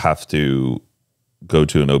ecosystem where they have to go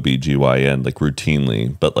to an OBGYN like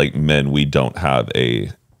routinely, but like men, we don't have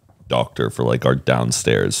a doctor for like our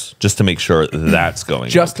downstairs just to make sure that's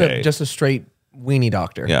going just okay. Just a straight weenie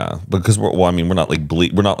doctor. Yeah, because we're not like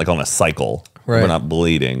we're not like on a cycle. Right. We're not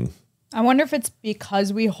bleeding. I wonder if it's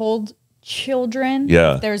because we hold children.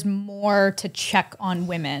 Yeah, there's more to check on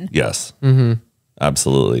women. Yes. Mm-hmm.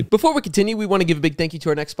 Absolutely. Before we continue, we want to give a big thank you to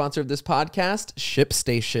our next sponsor of this podcast,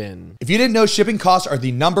 ShipStation. If you didn't know, shipping costs are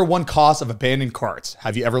the #1 cost of abandoned carts.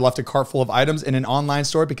 Have you ever left a cart full of items in an online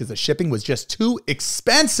store because the shipping was just too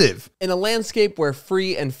expensive? In a landscape where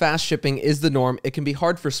free and fast shipping is the norm, it can be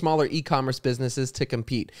hard for smaller e-commerce businesses to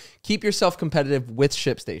compete. Keep yourself competitive with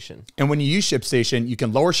ShipStation. And when you use ShipStation, you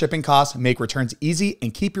can lower shipping costs, make returns easy,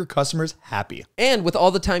 and keep your customers happy. And with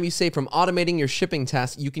all the time you save from automating your shipping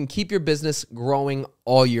tasks, you can keep your business growing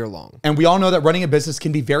all year long. And we all know that running a business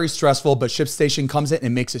can be very stressful, but ShipStation comes in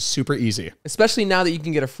and makes it super easy. Especially now that you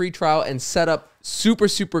can get a free trial and set up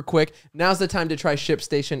super quick. Now's the time to try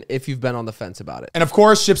ShipStation if you've been on the fence about it. And of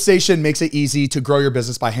course, ShipStation makes it easy to grow your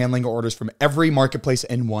business by handling orders from every marketplace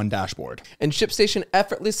in one dashboard. And ShipStation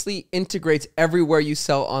effortlessly integrates everywhere you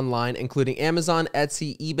sell online, including Amazon,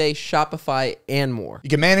 Etsy, eBay, Shopify, and more. You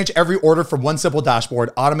can manage every order from one simple dashboard,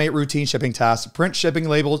 automate routine shipping tasks, print shipping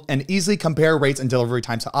labels, and easily compare rates and delivery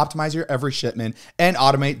times to optimize your every shipment and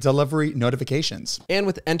automate delivery notifications. And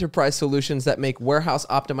with enterprise solutions that make warehouse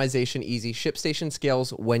optimization easy, ShipStation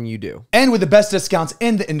scales when you do. And with the best discounts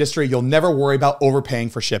in the industry, you'll never worry about overpaying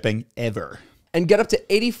for shipping ever. And get up to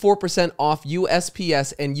 84% off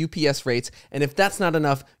USPS and UPS rates. And if that's not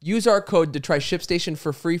enough, use our code to try ShipStation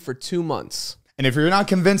for free for 2 months. And if you're not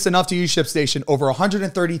convinced enough to use ShipStation, over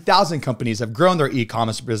 130,000 companies have grown their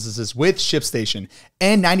e-commerce businesses with ShipStation.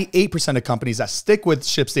 And 98% of companies that stick with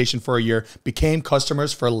ShipStation for a year became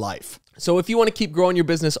customers for life. So if you want to keep growing your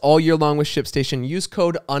business all year long with ShipStation, use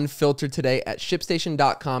code UNFILTERED today at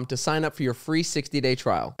ShipStation.com to sign up for your free 60-day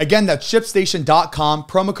trial. Again, that's ShipStation.com,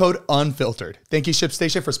 promo code UNFILTERED. Thank you,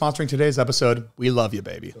 ShipStation, for sponsoring today's episode. We love you,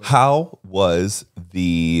 baby. How was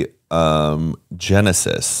the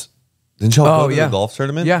Genesis? Didn't y'all go to the golf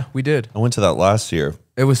tournament? Yeah, we did. I went to that last year.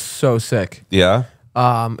 It was so sick. Yeah?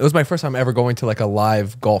 It was my first time ever going to like a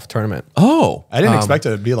live golf tournament. Oh. I didn't expect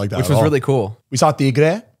it to be like that Which at was all. really cool. We saw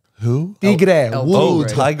Tigre. Who? Tigre. El Wood.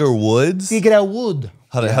 Tigre. Tiger Woods? Tigre Wood.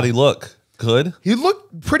 How'd he look? Good? He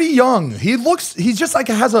looked pretty young. He's just like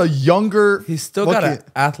has a younger. He's still got an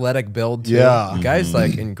athletic build too. Yeah. The guy's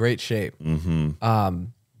like in great shape.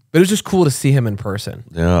 But it was just cool to see him in person.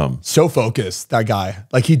 Yeah. So focused, that guy.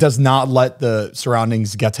 Like he does not let the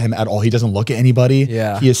surroundings get to him at all. He doesn't look at anybody.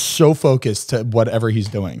 Yeah. He is so focused to whatever he's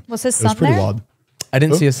doing. Was his It was son pretty there? wild. I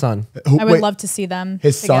didn't see his son. I would love to see them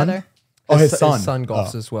His together. son? Oh, his son. His son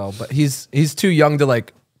golfs as well, but he's too young to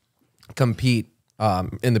like compete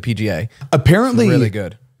in the PGA. Apparently, He's really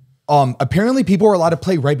good. Apparently, people were allowed to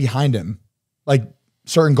play right behind him, like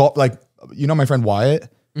certain golf. Like my friend Wyatt,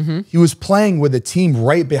 he was playing with a team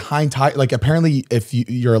right behind Ty. Like apparently, if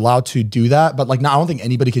you're allowed to do that, but like no, I don't think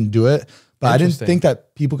anybody can do it. But I didn't think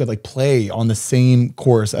that people could like play on the same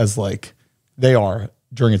course as like they are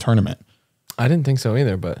during a tournament. I didn't think so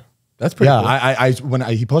either, but that's pretty cool. I when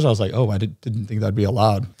he posted, I was like, oh, I didn't think that'd be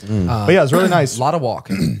allowed. But yeah, it's really nice. A lot of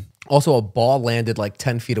walking. Also, a ball landed like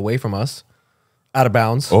 10 feet away from us, out of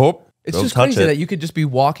bounds. Oh, it's just crazy that you could just be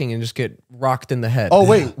walking and just get rocked in the head. Oh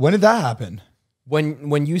wait, when did that happen?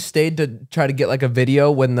 When you stayed to try to get like a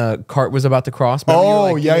video when the cart was about to cross. Remember you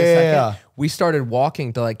were like, "Give me a second?" We started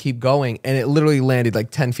walking to like keep going, and it literally landed like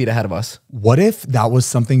 10 feet ahead of us. What if that was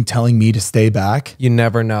something telling me to stay back? You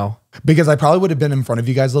never know. Because I probably would have been in front of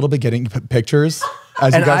you guys a little bit getting pictures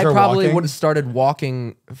as you guys I are probably walking. would have started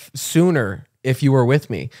walking sooner if you were with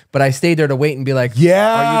me. But I stayed there to wait and be like, Yeah.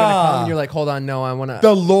 are you going to come? And you're like, hold on, no, I want to.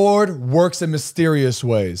 The Lord works in mysterious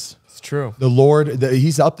ways. It's true. The Lord,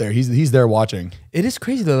 he's up there. He's there watching. It is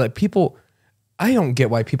crazy though. Like people, I don't get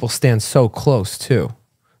why people stand so close too.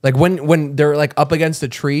 Like when they're like up against a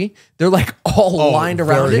tree, they're like all lined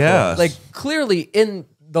around it. yes. Like clearly in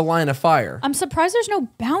the line of fire. I'm surprised there's no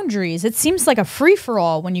boundaries. It seems like a free for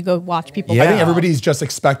all when you go watch people. I think play. everybody's just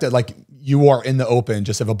expected, like you are in the open.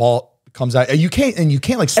 Just if a ball comes out, you can't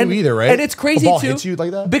like sue either, right? And it's crazy a ball too, hits you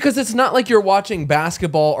like that because it's not like you're watching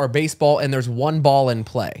basketball or baseball and there's one ball in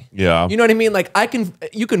play. Yeah. You know what I mean? Like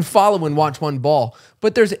you can follow and watch one ball,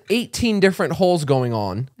 but there's 18 different holes going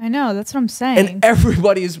on. I know, that's what I'm saying. And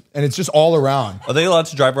everybody's, and it's just all around. Are they allowed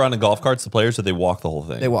to drive around in golf carts, the players, or they walk the whole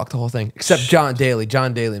thing? they walk the whole thing. Except John Daly.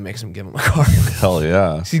 John Daly makes him give him a car. Hell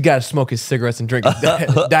yeah. He's got to smoke his cigarettes and drink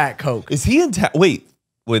Diet Coke. Is he in town?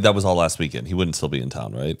 Wait, that was all last weekend. He wouldn't still be in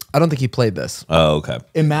town, right? I don't think he played this. Oh, okay.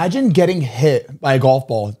 Imagine getting hit by a golf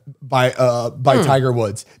ball by Tiger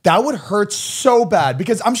Woods. That would hurt so bad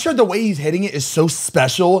because I'm sure the way he's hitting it is so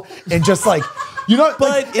special and just like, but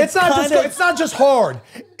like, it's not just hard.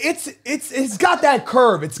 It's got that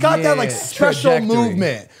curve. It's got that like special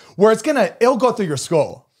movement where it'll go through your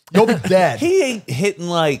skull. You'll be dead. He ain't hitting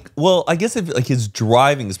like, well, I guess if like his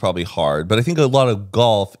driving is probably hard, but I think a lot of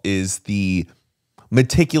golf is the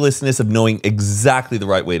meticulousness of knowing exactly the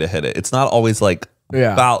right way to hit it. It's not always like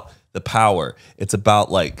about the power. It's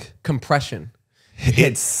about like compression.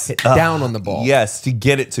 It's hit down on the ball. Yes, to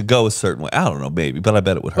get it to go a certain way. I don't know, maybe, but I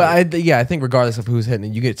bet it would hurt. But I think regardless of who's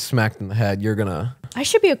hitting it, you get smacked in the head, you're gonna. I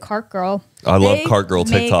should be a cart girl. I love cart girl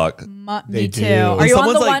TikTok. Me too. Are you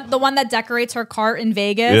on the one that decorates her cart in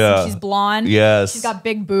Vegas? Yeah. And she's blonde. Yes. She's got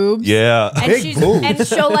big boobs. Yeah. And boobs. And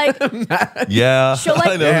she'll like. Yeah. She'll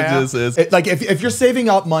like. I know who this is. Like if you're saving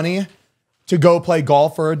up money to go play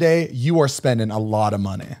golf for a day, you are spending a lot of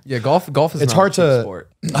money. Yeah, golf is. It's not hard a cheap to.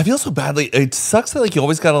 sport. I feel so badly. It sucks that like you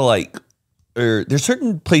always gotta like. Or there's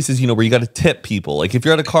certain places, you know, where you got to tip people. Like if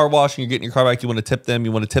you're at a car wash and you're getting your car back, you want to tip them.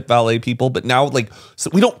 You want to tip valet people. But now, like, so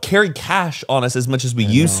we don't carry cash on us as much as we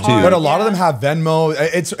used to. But a lot of them have Venmo.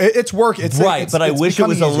 It's work. It's right. But I wish it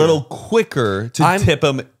was a little quicker to tip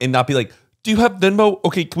them and not be like, "Do you have Venmo?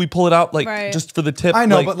 Okay, can we pull it out like just for the tip?" I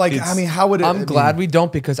know, but like, I mean, how would it? I'm glad we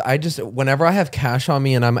don't, because I just whenever I have cash on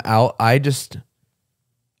me and I'm out, I just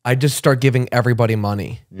start giving everybody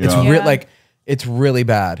money. Yeah. It's really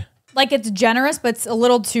bad. Like it's generous, but it's a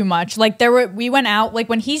little too much. Like we went out, like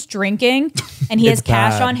when he's drinking and he has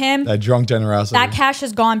cash bad. on him. That drunk generosity. That cash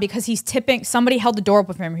is gone because he's tipping. Somebody held the door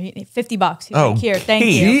open for him. $50. He's like, here, thank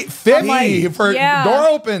Heath. you. 50 for door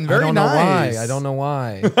open. Very nice. I don't know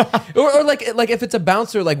why. or like if it's a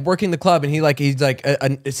bouncer like working the club and he's like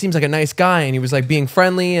it seems like a nice guy and he was like being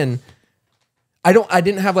friendly and. I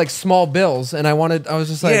didn't have like small bills and I was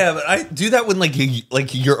just like, yeah, but I do that when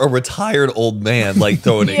you're a retired old man like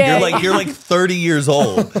throwing it. You're like 30 years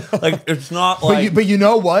old. Like it's not like. But you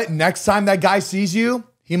know what? Next time that guy sees you,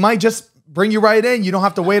 he might just bring you right in. You don't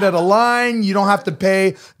have to wait at a line. You don't have to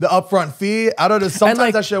pay the upfront fee.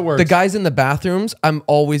 Sometimes that shit works. The guys in the bathrooms, I'm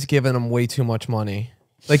always giving them way too much money.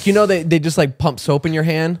 Like, you know, they just like pump soap in your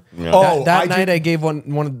hand. Yeah. That night I gave one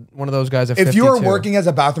of those guys a 50 If you were working as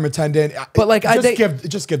a bathroom attendant, but like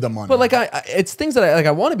just give them money. But like it's things that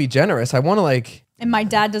I want to be generous. I want to like. And my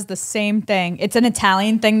dad does the same thing. It's an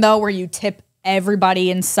Italian thing though, where you tip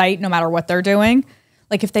everybody in sight no matter what they're doing.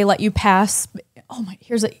 Like if they let you pass, but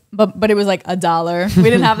it was like $1. We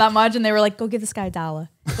didn't have that much, and they were like, "Go give this guy $1.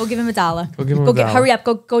 Go give him $1. Go give him $1. Hurry up.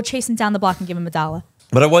 Go chase him down the block and give him $1."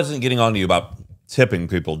 But I wasn't getting on to you about tipping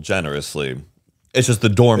people generously. It's just the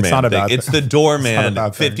doorman thing. It's the doorman.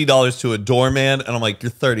 $50 to a doorman, and I'm like, you're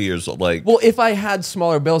 30 years old. Like, well, if I had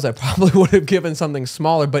smaller bills, I probably would have given something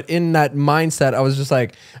smaller. But in that mindset, I was just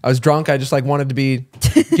like, I was drunk. I just like wanted to be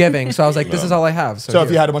giving. So I was like, this is all I have. So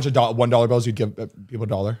if you had a bunch of $1 bills, you'd give people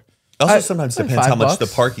 $1. Also, sometimes like depends how much the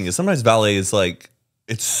 $5. parking is. Sometimes valet is like,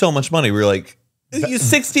 it's so much money. We're like,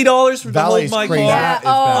 $60 for the whole my car. Yeah,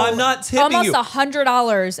 I'm not tipping almost you.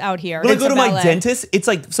 $100 out here. When I go to my dentist, it's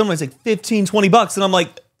like sometimes like 15, 20 bucks, and I'm like,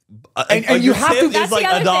 and you have to. That's like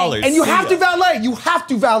 $1. And you have to valet. You have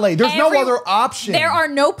to valet. There's no other option. There are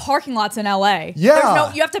no parking lots in LA.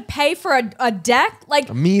 Yeah. You have to pay for a deck, like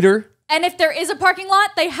a meter. And if there is a parking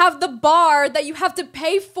lot, they have the bar that you have to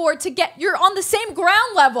pay for to get. You're on the same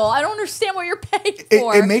ground level. I don't understand what you're paying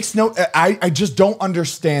for. It makes no. I just don't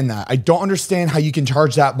understand that. I don't understand how you can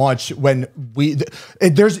charge that much when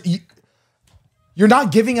you're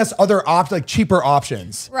not giving us other cheaper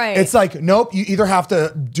options. Right. It's like, nope, you either have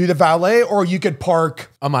to do the valet or you could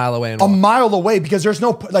park a mile away. Because there's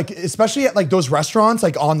no, especially at those restaurants,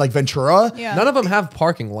 on Ventura. Yeah. None of them have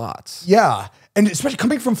parking lots. Yeah. And especially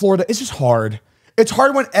coming from Florida, it's just hard. It's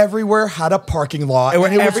hard when everywhere had a parking lot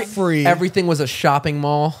and it was free. Everything was a shopping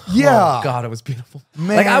mall. Yeah. Oh, God, it was beautiful.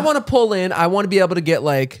 Man. Like, I want to pull in. I want to be able to get,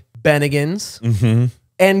 Bennigan's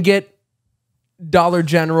and get Dollar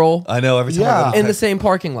General. I know, every time I go in the same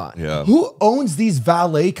parking lot. Yeah. Who owns these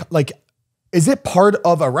valet? Is it part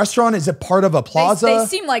of a restaurant? Is it part of a plaza? They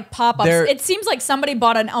seem like pop-ups. It seems like somebody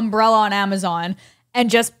bought an umbrella on Amazon and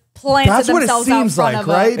just planted themselves out front of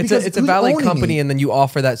right? It's a valet company, and then you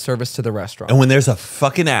offer that service to the restaurant. And when there's a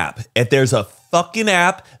fucking app, if there's a fucking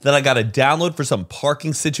app that I got to download for some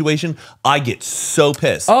parking situation, I get so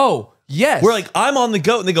pissed. Oh, yes. We're like, I'm on the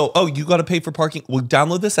go, and they go, oh, you got to pay for parking. Well,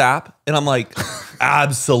 download this app. And I'm like,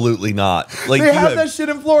 absolutely not. Like, they have that shit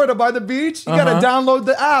in Florida by the beach. You got to download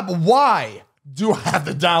the app. Why do I have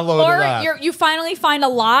to download the app? Or you finally find a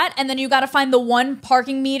lot, and then you got to find the one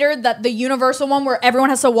parking meter, the universal one where everyone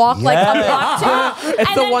has to walk a block to.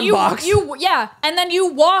 It's the one box. And then you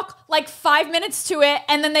walk like 5 minutes to it,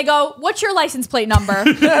 and then they go, "What's your license plate number?"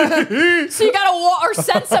 So you gotta or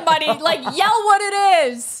send somebody like yell what it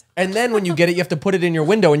is. And then when you get it, you have to put it in your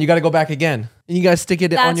window, and you got to go back again, and you got to stick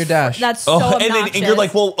it on your dash. That's so obnoxious. And you're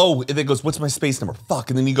like, well, and then it goes, what's my space number? Fuck.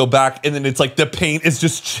 And then you go back, and then it's like the paint is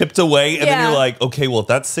just chipped away, and then you're like, okay, well, if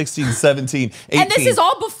that's 16, 17, 18. And this is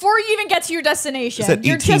all before you even get to your destination.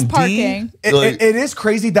 You're just parking. It is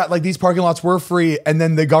crazy that like these parking lots were free, and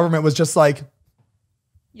then the government was just like,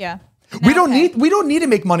 yeah. We don't need to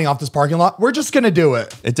make money off this parking lot. We're just gonna do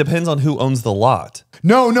it. It depends on who owns the lot.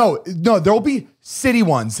 No. There'll be city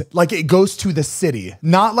ones. Like it goes to the city,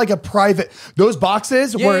 not like a private. Those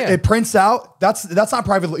boxes where it prints out. That's not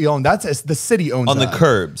privately owned. That's the city owns on that. the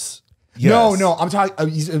curbs. Yes. No. I'm talking. For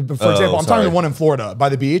example, I'm talking the one in Florida by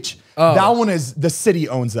the beach. That one is the city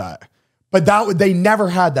owns that. But they never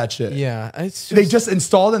had that shit. Yeah, they just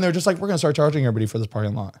installed it and they're just like, we're gonna start charging everybody for this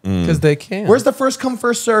parking lot because they can. Where's the first come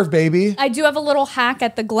first serve, baby? I do have a little hack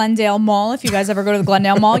at the Glendale Mall. If you guys ever go to the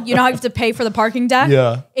Glendale Mall, you know how you have to pay for the parking deck.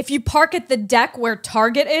 Yeah. If you park at the deck where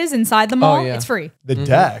Target is inside the mall, it's free. The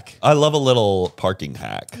deck. I love a little parking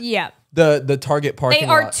hack. Yeah. The Target parking. They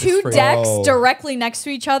are two decks directly next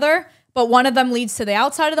to each other. But one of them leads to the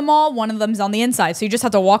outside of the mall. One of them's on the inside. So you just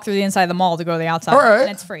have to walk through the inside of the mall to go to the outside. All right.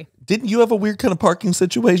 And it's free. Didn't you have a weird kind of parking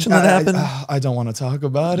situation that happened? I don't want to talk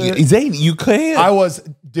about it. Zane, you can.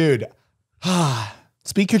 Dude.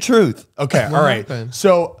 Speak your truth. Okay. All right. Happened?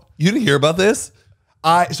 So you didn't hear about this?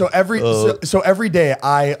 every day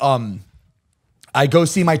I go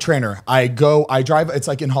see my trainer. I drive, it's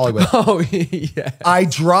like in Hollywood. Oh, yeah. I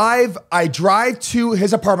drive to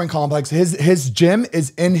his apartment complex. His gym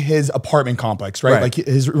is in his apartment complex, right? Like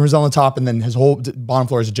his room is on the top and then his whole bottom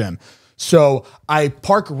floor is a gym. So I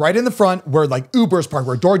park right in the front where like Uber's park,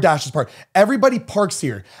 where DoorDash is parked. Everybody parks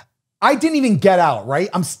here. I didn't even get out, right?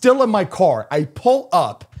 I'm still in my car. I pull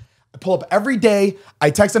up every day.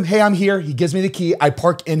 I text him, hey, I'm here. He gives me the key. I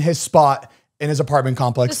park in his spot in his apartment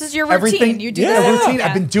complex. This is your routine. You do that. Routine. Yeah.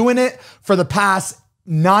 I've been doing it for the past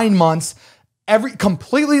 9 months.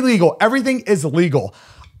 Completely legal. Everything is legal.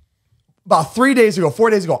 About 4 days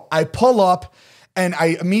ago, I pull up and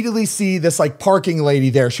I immediately see this like parking lady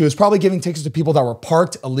there. She was probably giving tickets to people that were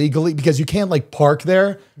parked illegally because you can't like park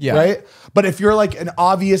there, right? But if you're like an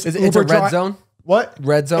obvious, it's a red zone. What?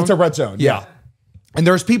 Red zone? It's a red zone. Yeah. And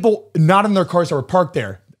there's people not in their cars that were parked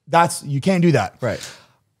there. You can't do that. Right.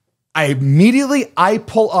 I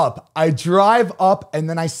pull up, I drive up, and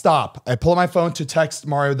then I stop. I pull up my phone to text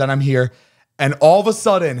Mario that I'm here, and all of a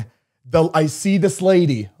sudden, I see this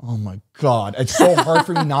lady. Oh my God. It's so hard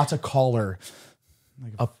for me not to call her.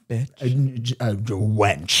 Like a bitch? A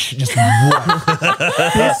wench. Just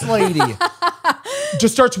this lady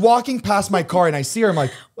just starts walking past my car and I see her. I'm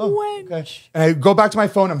like, oh, okay. And I go back to my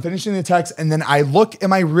phone. I'm finishing the text. And then I look in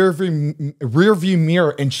my rear view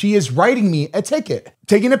mirror and she is writing me a ticket,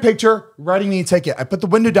 taking a picture, writing me a ticket. I put the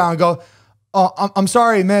window down and go, I'm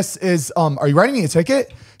sorry, miss, are you writing me a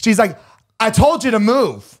ticket? She's like, I told you to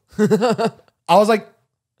move. I was like,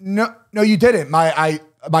 no, you didn't. My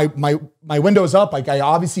window's up. Like I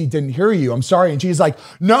obviously didn't hear you. I'm sorry. And she's like,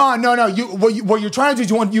 no. What you're trying to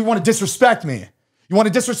do is you want to disrespect me. You want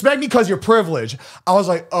to disrespect me because you're privileged. I was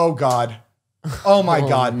like, oh God. Oh my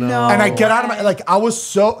God. No. And I get out of my, like, I was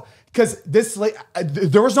so, because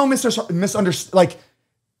there was no misunderstanding. Like,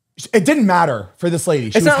 it didn't matter for this lady.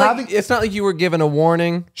 It's not like you were given a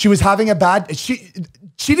warning. She was having a bad, she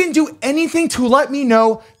didn't do anything to let me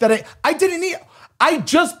know that I didn't need, I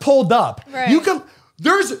just pulled up. Right.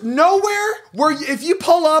 There's nowhere where if you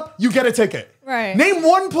pull up, you get a ticket. Right. Name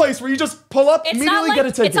one place where you just pull up, immediately get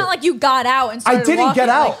a ticket. It's not like you got out and started I didn't get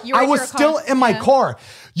out. Like I was still in my car.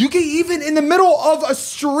 You can even in the middle of a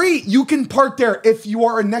street, you can park there if you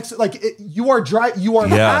are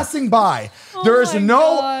passing by. There is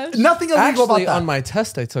nothing illegal about that. On my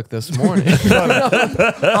test I took this morning.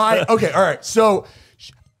 Okay, all right. So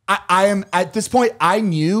I am at this point. I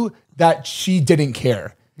knew that she didn't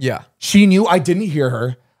care. Yeah. She knew I didn't hear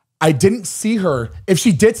her. I didn't see her. If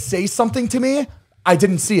she did say something to me, I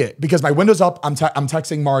didn't see it because my window's up. I'm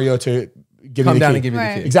texting Mario to give me the key. Come down and give you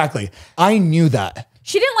the key. Exactly. I knew that.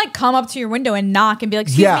 She didn't like come up to your window and knock and be like,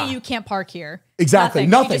 excuse me, you can't park here. Exactly.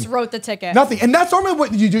 Nothing. She just wrote the ticket. Nothing. And that's normally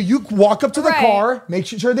what you do. You walk up to the car, make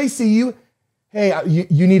sure they see you. Hey,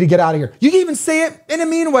 you need to get out of here. You can even say it in a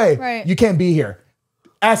mean way. Right. You can't be here.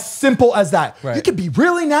 As simple as that. Right. You could be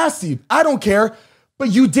really nasty. I don't care. But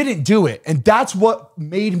you didn't do it. And that's what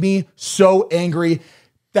made me so angry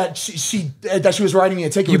that she was writing me a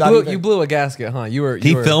ticket. You blew a gasket, huh?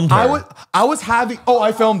 He filmed her.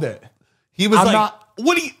 I filmed it. He was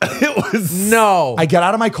it was No. I get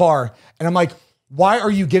out of my car and I'm like, why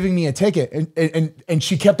are you giving me a ticket? And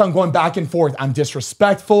she kept on going back and forth. I'm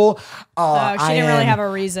disrespectful. She didn't really have a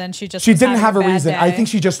reason. She didn't have a reason. I think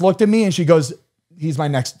she just looked at me and she goes, he's my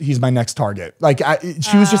next target. Like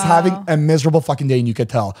she was just having a miserable fucking day, and you could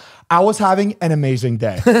tell. I was having an amazing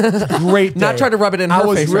day. Great day. Not trying to rub it in her face.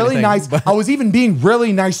 I was really nice. I was even being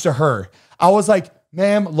really nice to her. I was like,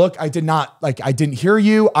 ma'am, look, I didn't hear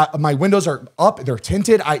you. My windows are up. They're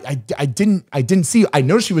tinted. I didn't see you. I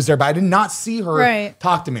noticed she was there, but I did not see her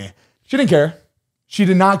talk to me. She didn't care. She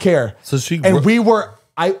did not care. So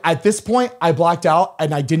at this point, I blacked out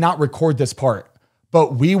and I did not record this part,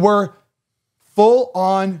 but we were full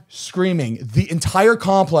on screaming the entire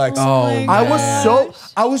complex. I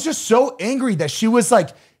was just so angry that she was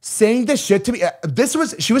like saying this shit to me.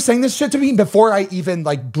 She was saying this shit to me before I even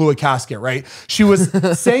like blew a casket, right? She was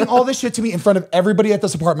saying all this shit to me in front of everybody at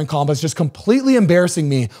this apartment complex, just completely embarrassing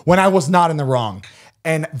me when I was not in the wrong.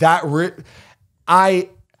 And that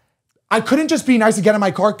I couldn't just be nice and get in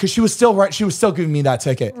my car because she was still right. She was still giving me that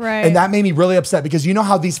ticket. Right. And that made me really upset because you know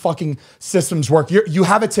how these fucking systems work. You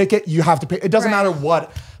have a ticket, you have to pay. It doesn't matter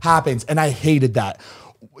what happens. And I hated that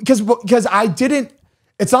because I didn't.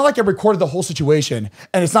 It's not like I recorded the whole situation,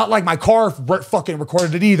 and it's not like my car fucking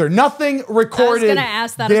recorded it either. Nothing recorded. I was gonna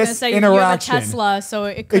ask that. This I was gonna say interaction. You have a Tesla, so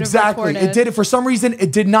it could have recorded. It did it for some reason.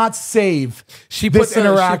 It did not save this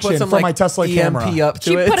interaction from my Tesla camera. Up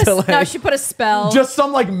to She put a spell. Just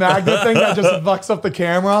some like magnet thing that just fucks up the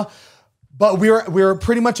camera. But we were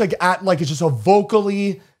pretty much like at like it's just a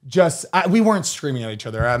vocally. We weren't screaming at each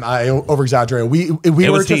other. I over exaggerate.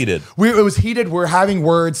 It was heated. It was heated. We're having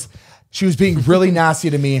words. She was being really nasty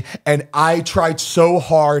to me, and I tried so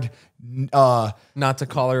hard not to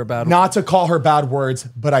call her bad words,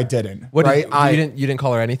 but I didn't. You didn't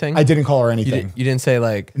call her anything? I didn't call her anything. You didn't say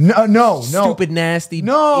like no stupid nasty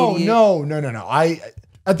idiot. No.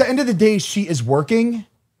 At the end of the day, she is working,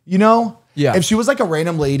 you know? Yeah. If she was like a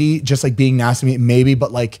random lady just like being nasty to me, maybe,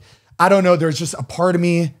 but like I don't know, there's just a part of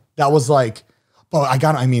me that was like,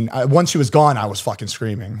 once she was gone, I was fucking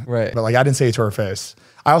screaming. Right. But like I didn't say it to her face.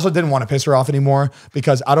 I also didn't want to piss her off anymore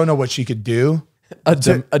because I don't know what she could do. A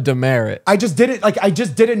demerit. I just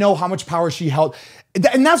didn't know how much power she held.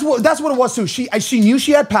 And that's what it was too. She knew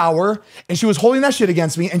she had power and she was holding that shit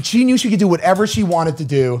against me and she knew she could do whatever she wanted to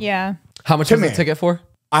do. Yeah. How much was the ticket for?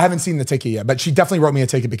 I haven't seen the ticket yet, but she definitely wrote me a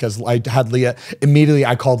ticket because I had Leah. Immediately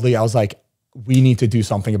I called Leah. I was like, we need to do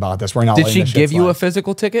something about this. We're not. Did she give you a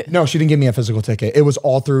physical ticket? No, she didn't give me a physical ticket. It was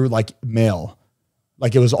all through like mail.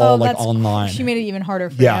 Like it was all like online. She made it even harder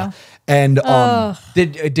for you. And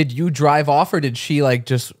did you drive off or did she like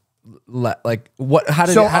just like what? How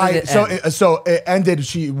did it end? So it ended.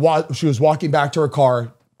 She was walking back to her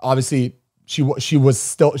car. Obviously, she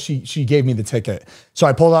gave me the ticket. So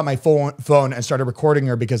I pulled out my phone and started recording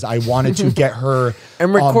her because I wanted to get her.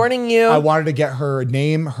 I'm recording you. I wanted to get her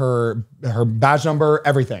name, her badge number,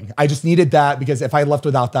 everything. I just needed that because if I left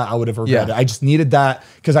without that, I would have regretted it. I just needed that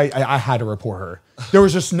because I had to report her. There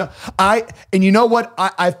was just and you know what?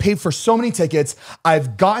 I've paid for so many tickets.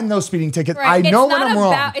 I've gotten those speeding tickets. Right. I know when I'm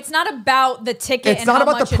wrong. It's not about the ticket. It's not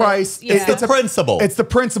about the price. It's the principle. It's the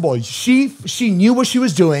principle. She knew what she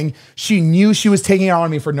was doing. She knew she was taking it on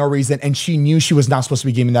me for no reason, and she knew she was not supposed to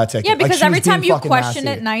be giving me that ticket. Yeah, because every time you question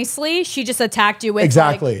it nicely, she just attacked you with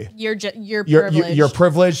like, you're privileged. You're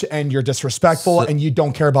privileged and you're disrespectful and you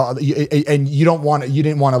don't care about and you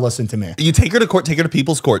didn't want to listen to me. You take her to court, take her to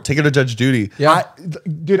people's court, take her to Judge Judy. Yeah.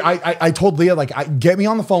 I told Leah like get me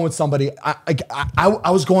on the phone with somebody.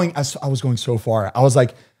 I was going so far. I was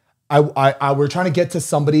like we're trying to get to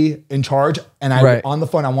somebody in charge and on the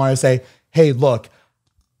phone I wanted to say, hey, look,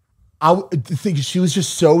 I think she was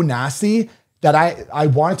just so nasty that I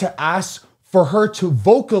wanted to ask for her to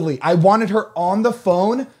vocally, I wanted her on the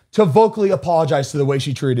phone to vocally apologize to the way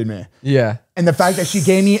she treated me. Yeah. And the fact that she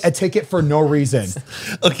gave me a ticket for no reason.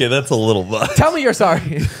 Okay, that's a little much. Tell me you're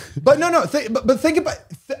sorry. But no, but think about,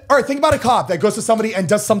 all right, think about a cop that goes to somebody and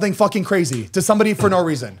does something fucking crazy to somebody for no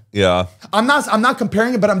reason. Yeah. I'm not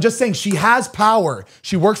comparing it, but I'm just saying she has power.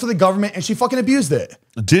 She works for the government and she fucking abused it.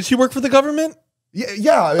 Did she work for the government?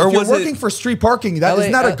 Yeah. If you're working for street parking,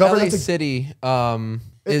 isn't that a government? LA City,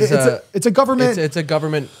 it's a government. It's a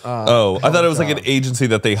government. I thought it was like an agency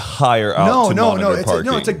that they hire out to monitor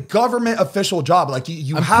parking. It's a government official job. Like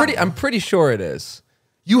I'm pretty sure it is.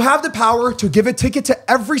 You have the power to give a ticket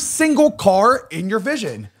to every single car in your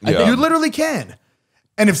vision. Yeah. You literally can.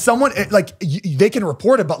 And if someone they can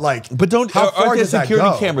report it, but don't how far does that security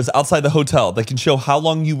go? cameras outside the hotel that can show how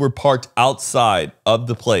long you were parked outside of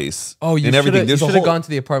the place? Oh, you and everything. You should have gone to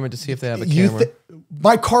the apartment to see if they have a camera.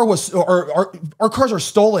 my car was, or our cars are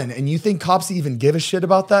stolen, and you think cops even give a shit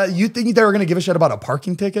about that? You think they were going to give a shit about a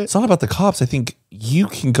parking ticket? It's not about the cops. I think you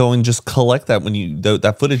can go and just collect that when you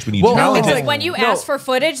that footage when you challenge it's it. like when you ask for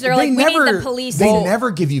footage, they're like, we need the police. They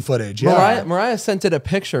never give you footage. Yeah. Mariah sent in a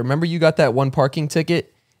picture. Remember, you got that one parking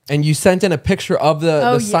ticket, and you sent in a picture of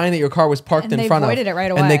the sign that your car was parked in front of. And they voided it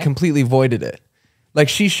right away. And they completely voided it. Like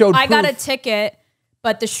she showed. I got a ticket,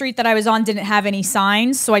 but the street that I was on didn't have any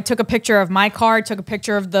signs. So I took a picture of my car, took a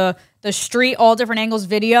picture of the street, all different angles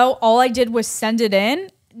video. All I did was send it in.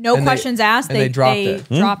 No questions asked. They dropped it.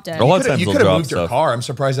 Dropped it. You could have moved your car. I'm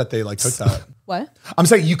surprised that they like took that. What? I'm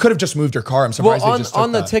saying you could have just moved your car. I'm surprised they just took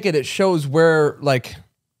on the ticket, it shows where like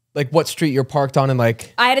what street you're parked on, and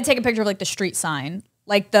like I had to take a picture of like the street sign,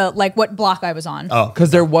 like what block I was on. Oh,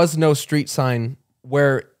 because there was no street sign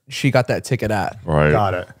where she got that ticket at. Right.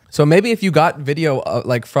 Got it. So maybe if you got video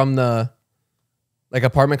like from the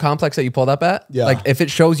apartment complex that you pulled up at, like if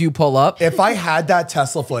it shows you pull up. If I had that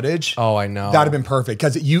Tesla footage, oh, I know, that'd have been perfect.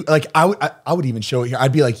 Because I would even show it here.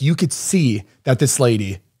 I'd be like, you could see that this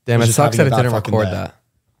lady. Damn, it sucks that it didn't record that.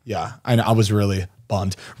 Yeah, I was really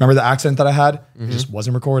bummed. Remember the accident that I had? It just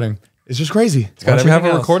wasn't recording. It's just crazy. It's got have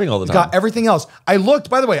a recording all the time. It's got everything else. I looked,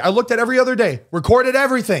 by the way, I looked at every other day, recorded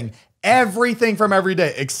everything. Everything from every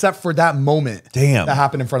day except for that moment. Damn. That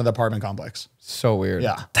happened in front of the apartment complex. So weird.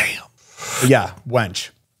 Yeah. Damn. But yeah, wench.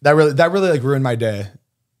 That really like ruined my day.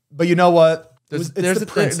 But you know what? There's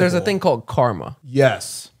a thing called karma.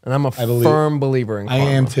 Yes. And I'm a firm believer in karma. I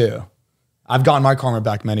am too. I've gotten my karma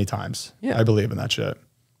back many times. Yeah. I believe in that shit.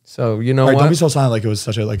 So you know what? Don't be so silent like it was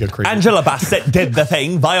such a crazy. Angela Bassett did the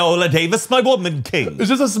thing. Viola Davis, my woman king. It's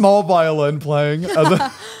just a small violin playing.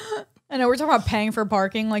 I know we're talking about paying for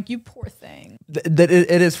parking, like you poor thing. It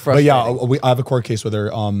is frustrating. But yeah, I have a court case with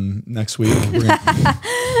her next week.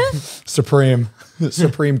 Supreme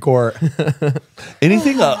Court.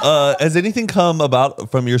 Anything? Has anything come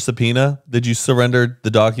about from your subpoena? Did you surrender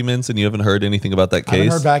the documents and you haven't heard anything about that case? I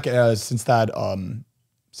haven't heard back since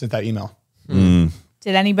that email.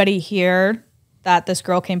 Did anybody hear that this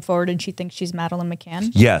girl came forward and she thinks she's Madeline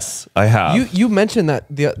McCann? Yes, I have. You mentioned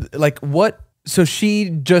that what? So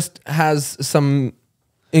she just has some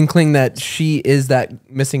inkling that she is that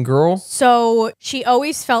missing girl? So she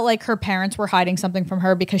always felt like her parents were hiding something from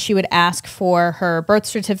her because she would ask for her birth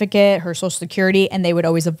certificate, her social security, and they would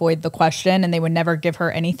always avoid the question and they would never give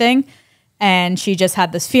her anything. And she just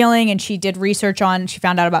had this feeling, and she did research she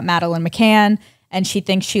found out about Madeline McCann, and she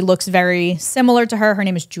thinks she looks very similar to her. Her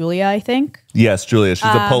name is Julia, I think. Yes, Julia. She's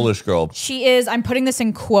a Polish girl. She is, I'm putting this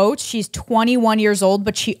in quotes, she's 21 years old,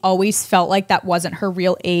 but she always felt like that wasn't her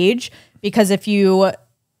real age, because if you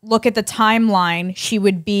look at the timeline, she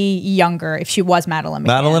would be younger if she was Madeline McCann.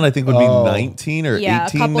 Madeline, I think, would be 19 or 18 now. Yeah, a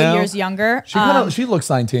couple years younger. She looks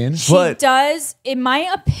 19. She does, in my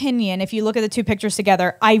opinion, if you look at the two pictures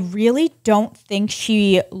together, I really don't think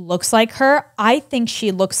she looks like her. I think she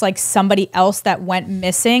looks like somebody else that went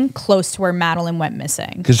missing close to where Madeline went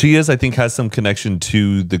missing. Because she I think, has some connection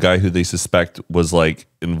to the guy who they suspect was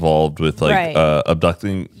involved with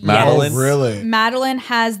abducting Madeline. Oh, really? Madeline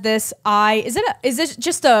has this eye. Is this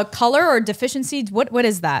just a color or deficiency? What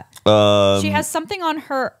is that? She has something on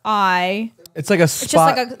her eye. It's like a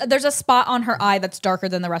spot. It's just there's a spot on her eye that's darker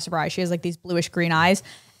than the rest of her eye. She has like these bluish green eyes.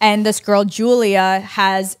 And this girl, Julia,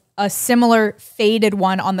 has a similar faded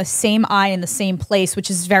one on the same eye in the same place,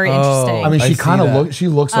 which is very interesting. I mean, she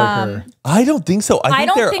looks like her. I don't think so. I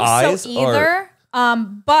think their eyes so either.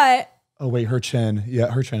 But oh wait, her chin.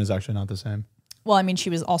 Yeah, her chin is actually not the same. well, I mean, she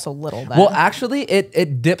was also little then. Well, actually,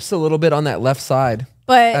 it dips a little bit on that left side.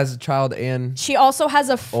 But as a child and she also has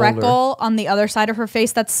a freckle on the other side of her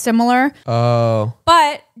face that's similar. Oh.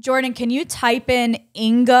 But Jordan, can you type in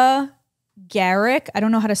Inga Garrick? I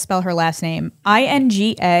don't know how to spell her last name.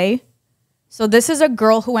 INGA. So this is a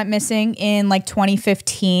girl who went missing in like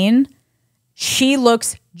 2015. She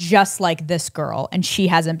looks just like this girl, and she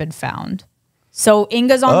hasn't been found. So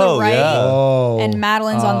Inga's on the right, and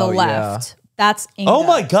Madeline's on the left. Yeah. That's Inga. Oh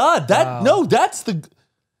my God! That's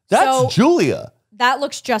Julia. That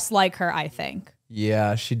looks just like her, I think.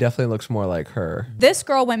 Yeah, she definitely looks more like her. This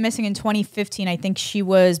girl went missing in 2015. I think she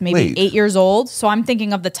was maybe 8 years old. So I'm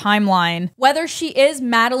thinking of the timeline. Whether she is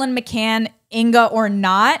Madeline McCann, Inga, or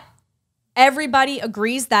not, everybody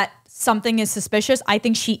agrees that something is suspicious. I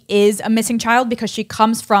think she is a missing child because she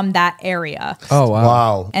comes from that area. Oh,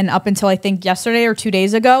 wow. And up until I think yesterday or 2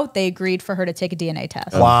 days ago, they agreed for her to take a DNA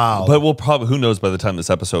test. Wow. But we'll probably, who knows by the time this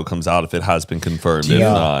episode comes out if it has been confirmed, if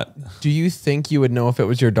not. Do you think you would know if it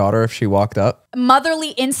was your daughter if she walked up? Motherly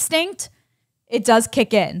instinct, it does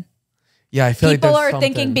kick in. Yeah, I feel people like are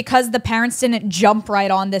thinking because the parents didn't jump right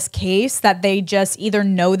on this case that they just either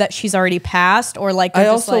know that she's already passed or like they're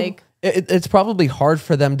just like. It's probably hard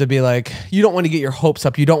for them to be like, you don't want to get your hopes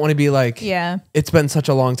up. You don't want to be like, yeah, it's been such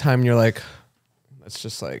a long time. And you're like, it's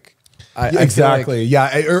just like, exactly. Yeah,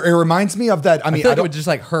 it reminds me of that. I mean, feel like it would just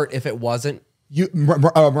like hurt if it wasn't.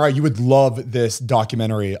 Mariah, you would love this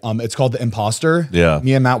documentary. It's called The Imposter. Yeah,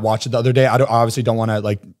 me and Matt watched it the other day. I obviously don't want to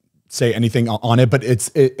like say anything on it, but it's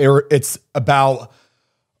about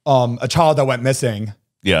a child that went missing.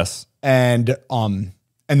 Yes, and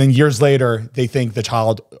then years later they think the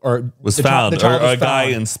child was found. A guy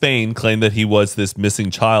in Spain claimed that he was this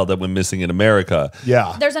missing child that went missing in America.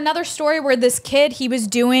 Yeah, there's another story where this kid, he was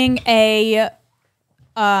doing a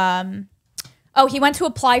he went to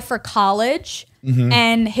apply for college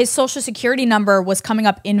and his social security number was coming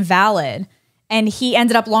up invalid. And he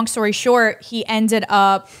ended up, long story short, he ended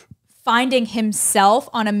up finding himself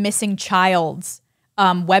on a missing child's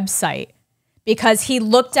website because he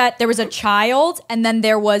looked at, there was a child and then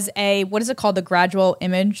there was a, what is it called? The gradual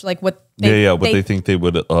image, like what they think they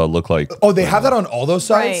would look like. Oh, they have that on all those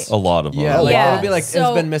sites? Right. A lot of them. Yeah, like it would be like, it's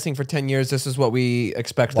been missing for 10 years. This is what we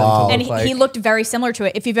expect them to look like. And he looked very similar to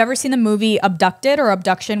it. If you've ever seen the movie Abducted or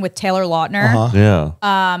Abduction with Taylor Lautner.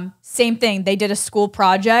 Yeah. Same thing. They did a school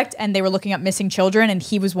project and they were looking at missing children and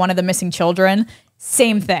he was one of the missing children.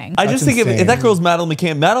 Same thing. I just think if that girl's Madeline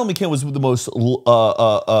McCann. Madeline McCann was the most,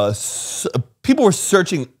 people were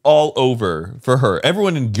searching all over for her.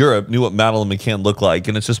 Everyone in Europe knew what Madeline McCann looked like.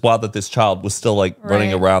 And it's just wild that this child was still like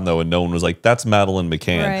running around though. And no one was like, that's Madeline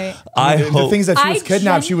McCann. Right. I hope the things that she was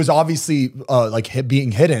kidnapped, she was obviously like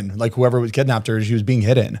being hidden. Like whoever was kidnapped her, she was being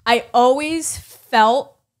hidden. I always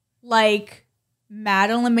felt like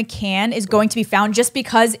Madeline McCann is going to be found just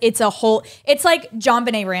because it's like John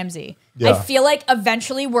Benet Ramsey. Yeah. I feel like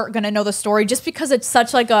eventually we're going to know the story just because it's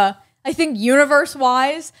such like I think universe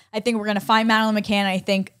wise, I think we're going to find Madeline McCann. I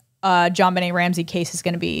think John Benet Ramsey case is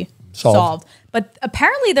going to be solved. But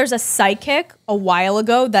apparently there's a psychic a while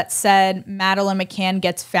ago that said Madeline McCann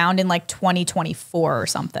gets found in like 2024 or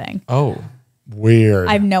something. Oh, weird.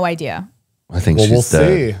 I have no idea. I think she's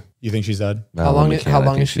dead. See. You think she's dead? How long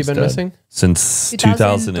has she been missing? Since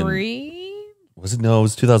 2003? Was it? No, it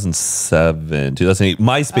was 2007, 2008.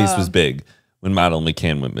 MySpace was big when Madeline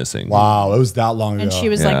McCann went missing. Wow, it was that long ago. And she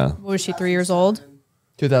was like, what was she, 3 years old?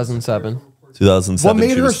 2007. 2007. What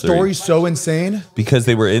made her story so insane? Because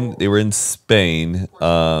they were in Spain,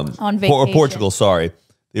 on vacation. Or Portugal. Sorry,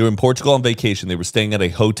 they were in Portugal on vacation. They were staying at a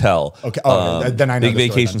hotel. Okay, then I know big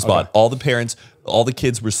vacation spot. Okay. All the parents, all the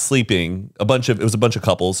kids were sleeping. It was a bunch of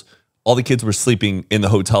couples. All the kids were sleeping in the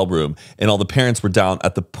hotel room, and all the parents were down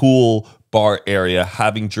at the pool bar area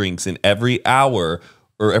having drinks. And every hour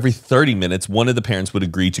or every 30 minutes, one of the parents would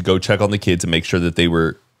agree to go check on the kids and make sure that they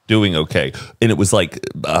were doing okay. And it was like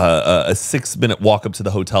a 6-minute walk up to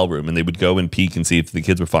the hotel room, and they would go and peek and see if the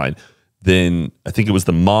kids were fine. Then I think it was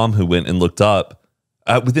the mom who went and looked up.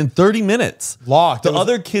 Within 30 minutes, locked. The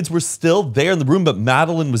other kids were still there in the room, but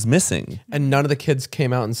Madeline was missing. And none of the kids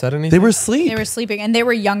came out and said anything? They were asleep. They were sleeping, and they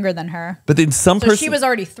were younger than her. But then so she was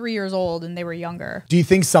already 3 years old, and they were younger. Do you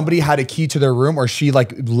think somebody had a key to their room, or she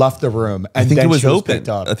like left the room? And I think then it was open.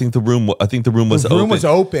 I think the room was open. The room was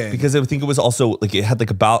open because I think it was also like it had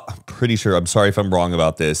like I'm pretty sure. I'm sorry if I'm wrong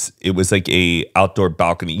about this. It was like a outdoor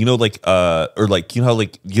balcony. You know, like or like you know how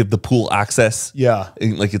like you have the pool access. Yeah,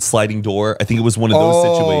 and, like it's sliding door. I think it was one of those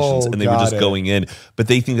situations. And they were just going in, but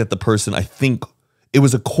they think that the person, I think it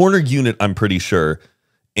was a corner unit, I'm pretty sure,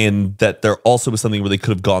 and that there also was something where they could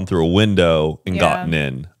have gone through a window and gotten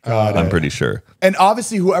in. I'm pretty sure. And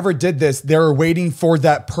obviously whoever did this, they were waiting for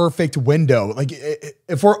that perfect window. Like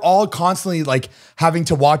if we're all constantly like having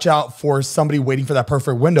to watch out for somebody waiting for that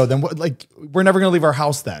perfect window, then like we're never gonna leave our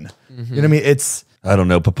house then. You know what I mean? I don't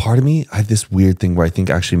know, but part of me, I have this weird thing where I think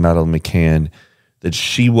actually Madeline McCann, that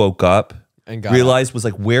she woke up and realized was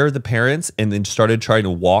like, where are the parents? And then started trying to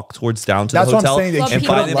walk towards down to the hotel. That's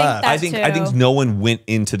what I'm saying. I think no one went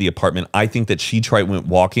into the apartment. I think that she went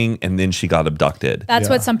walking and then she got abducted. That's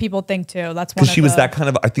what some people think too. That's one because she was that kind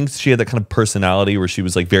of, I think she had that kind of personality where she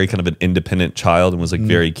was like very kind of an independent child and was like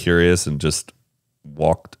very curious and just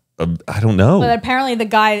walked. I don't know. But apparently the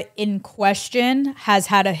guy in question has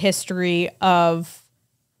had a history of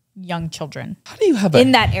young children. How do you have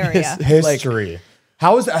in that area? History.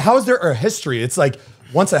 How is there a history? It's like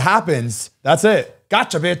once it happens, that's it.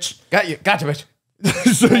 Gotcha, bitch. Gotcha, bitch.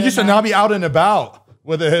 So you should not be out and about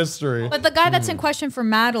with a history. But the guy that's in question for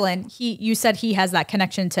Madeline, you said he has that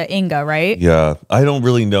connection to Inga, right? Yeah, I don't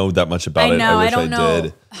really know that much about I know. it. I wish don't know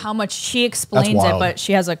did. how much she explains it, but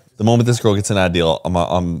she has a. The moment this girl gets an ad deal,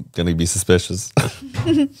 I'm gonna be suspicious.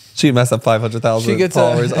 She messed up 500,000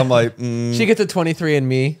 followers. I'm like, she gets a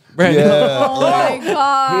 23andMe. Brandon. Yeah. Oh my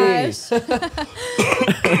gosh,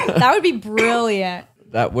 that would be brilliant.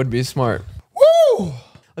 That would be smart. Woo!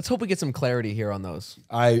 Let's hope we get some clarity here on those.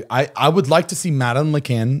 I would like to see Madeline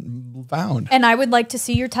McCann found. And I would like to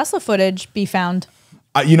see your Tesla footage be found.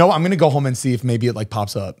 You know, I'm gonna go home and see if maybe it like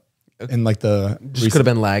pops up in like the. Just could have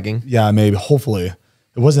been lagging. Yeah, maybe. Hopefully,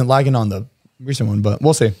 it wasn't lagging on the recent one, but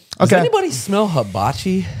we'll see. Okay. Does anybody smell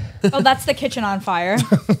hibachi? Oh, that's the kitchen on fire.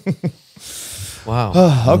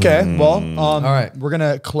 Wow. Okay. Well, all right. We're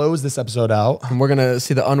gonna close this episode out. And we're gonna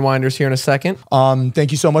see the unwinders here in a second.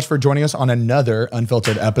 Thank you so much for joining us on another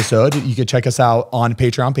Unfiltered episode. You can check us out on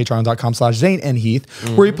Patreon, patreon.com/Zane and Heath,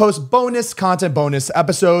 where we post bonus content, bonus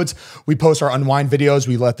episodes. We post our unwind videos.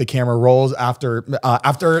 We let the camera roll after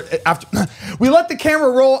we let the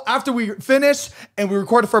camera roll after we finish, and we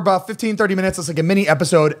record it for about 15-30 minutes. It's like a mini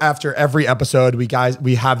episode after every episode. We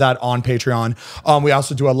have that on Patreon. We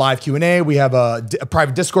also do a live Q&A. We have a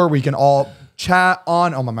private Discord where you can all chat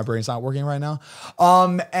on. Oh my brain's not working right now.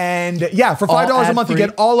 And yeah, for $5 a month, you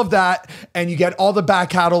get all of that, and you get all the back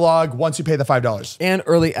catalog once you pay the $5. And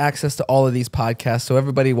early access to all of these podcasts. So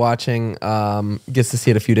everybody watching gets to see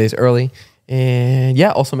it a few days early. And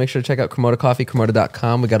yeah, also make sure to check out Komodo Coffee,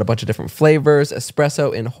 Komodo.com. We got a bunch of different flavors,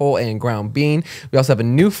 espresso in whole and ground bean. We also have a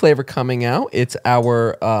new flavor coming out. It's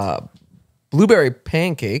our blueberry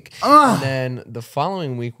pancake. And then the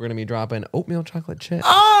following week, we're going to be dropping oatmeal chocolate chip.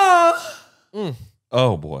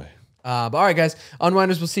 Oh boy. But all right, guys.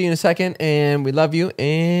 Unwinders, we'll see you in a second. And we love you.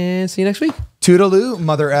 And see you next week. Toodaloo,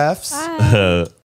 mother Fs. Bye.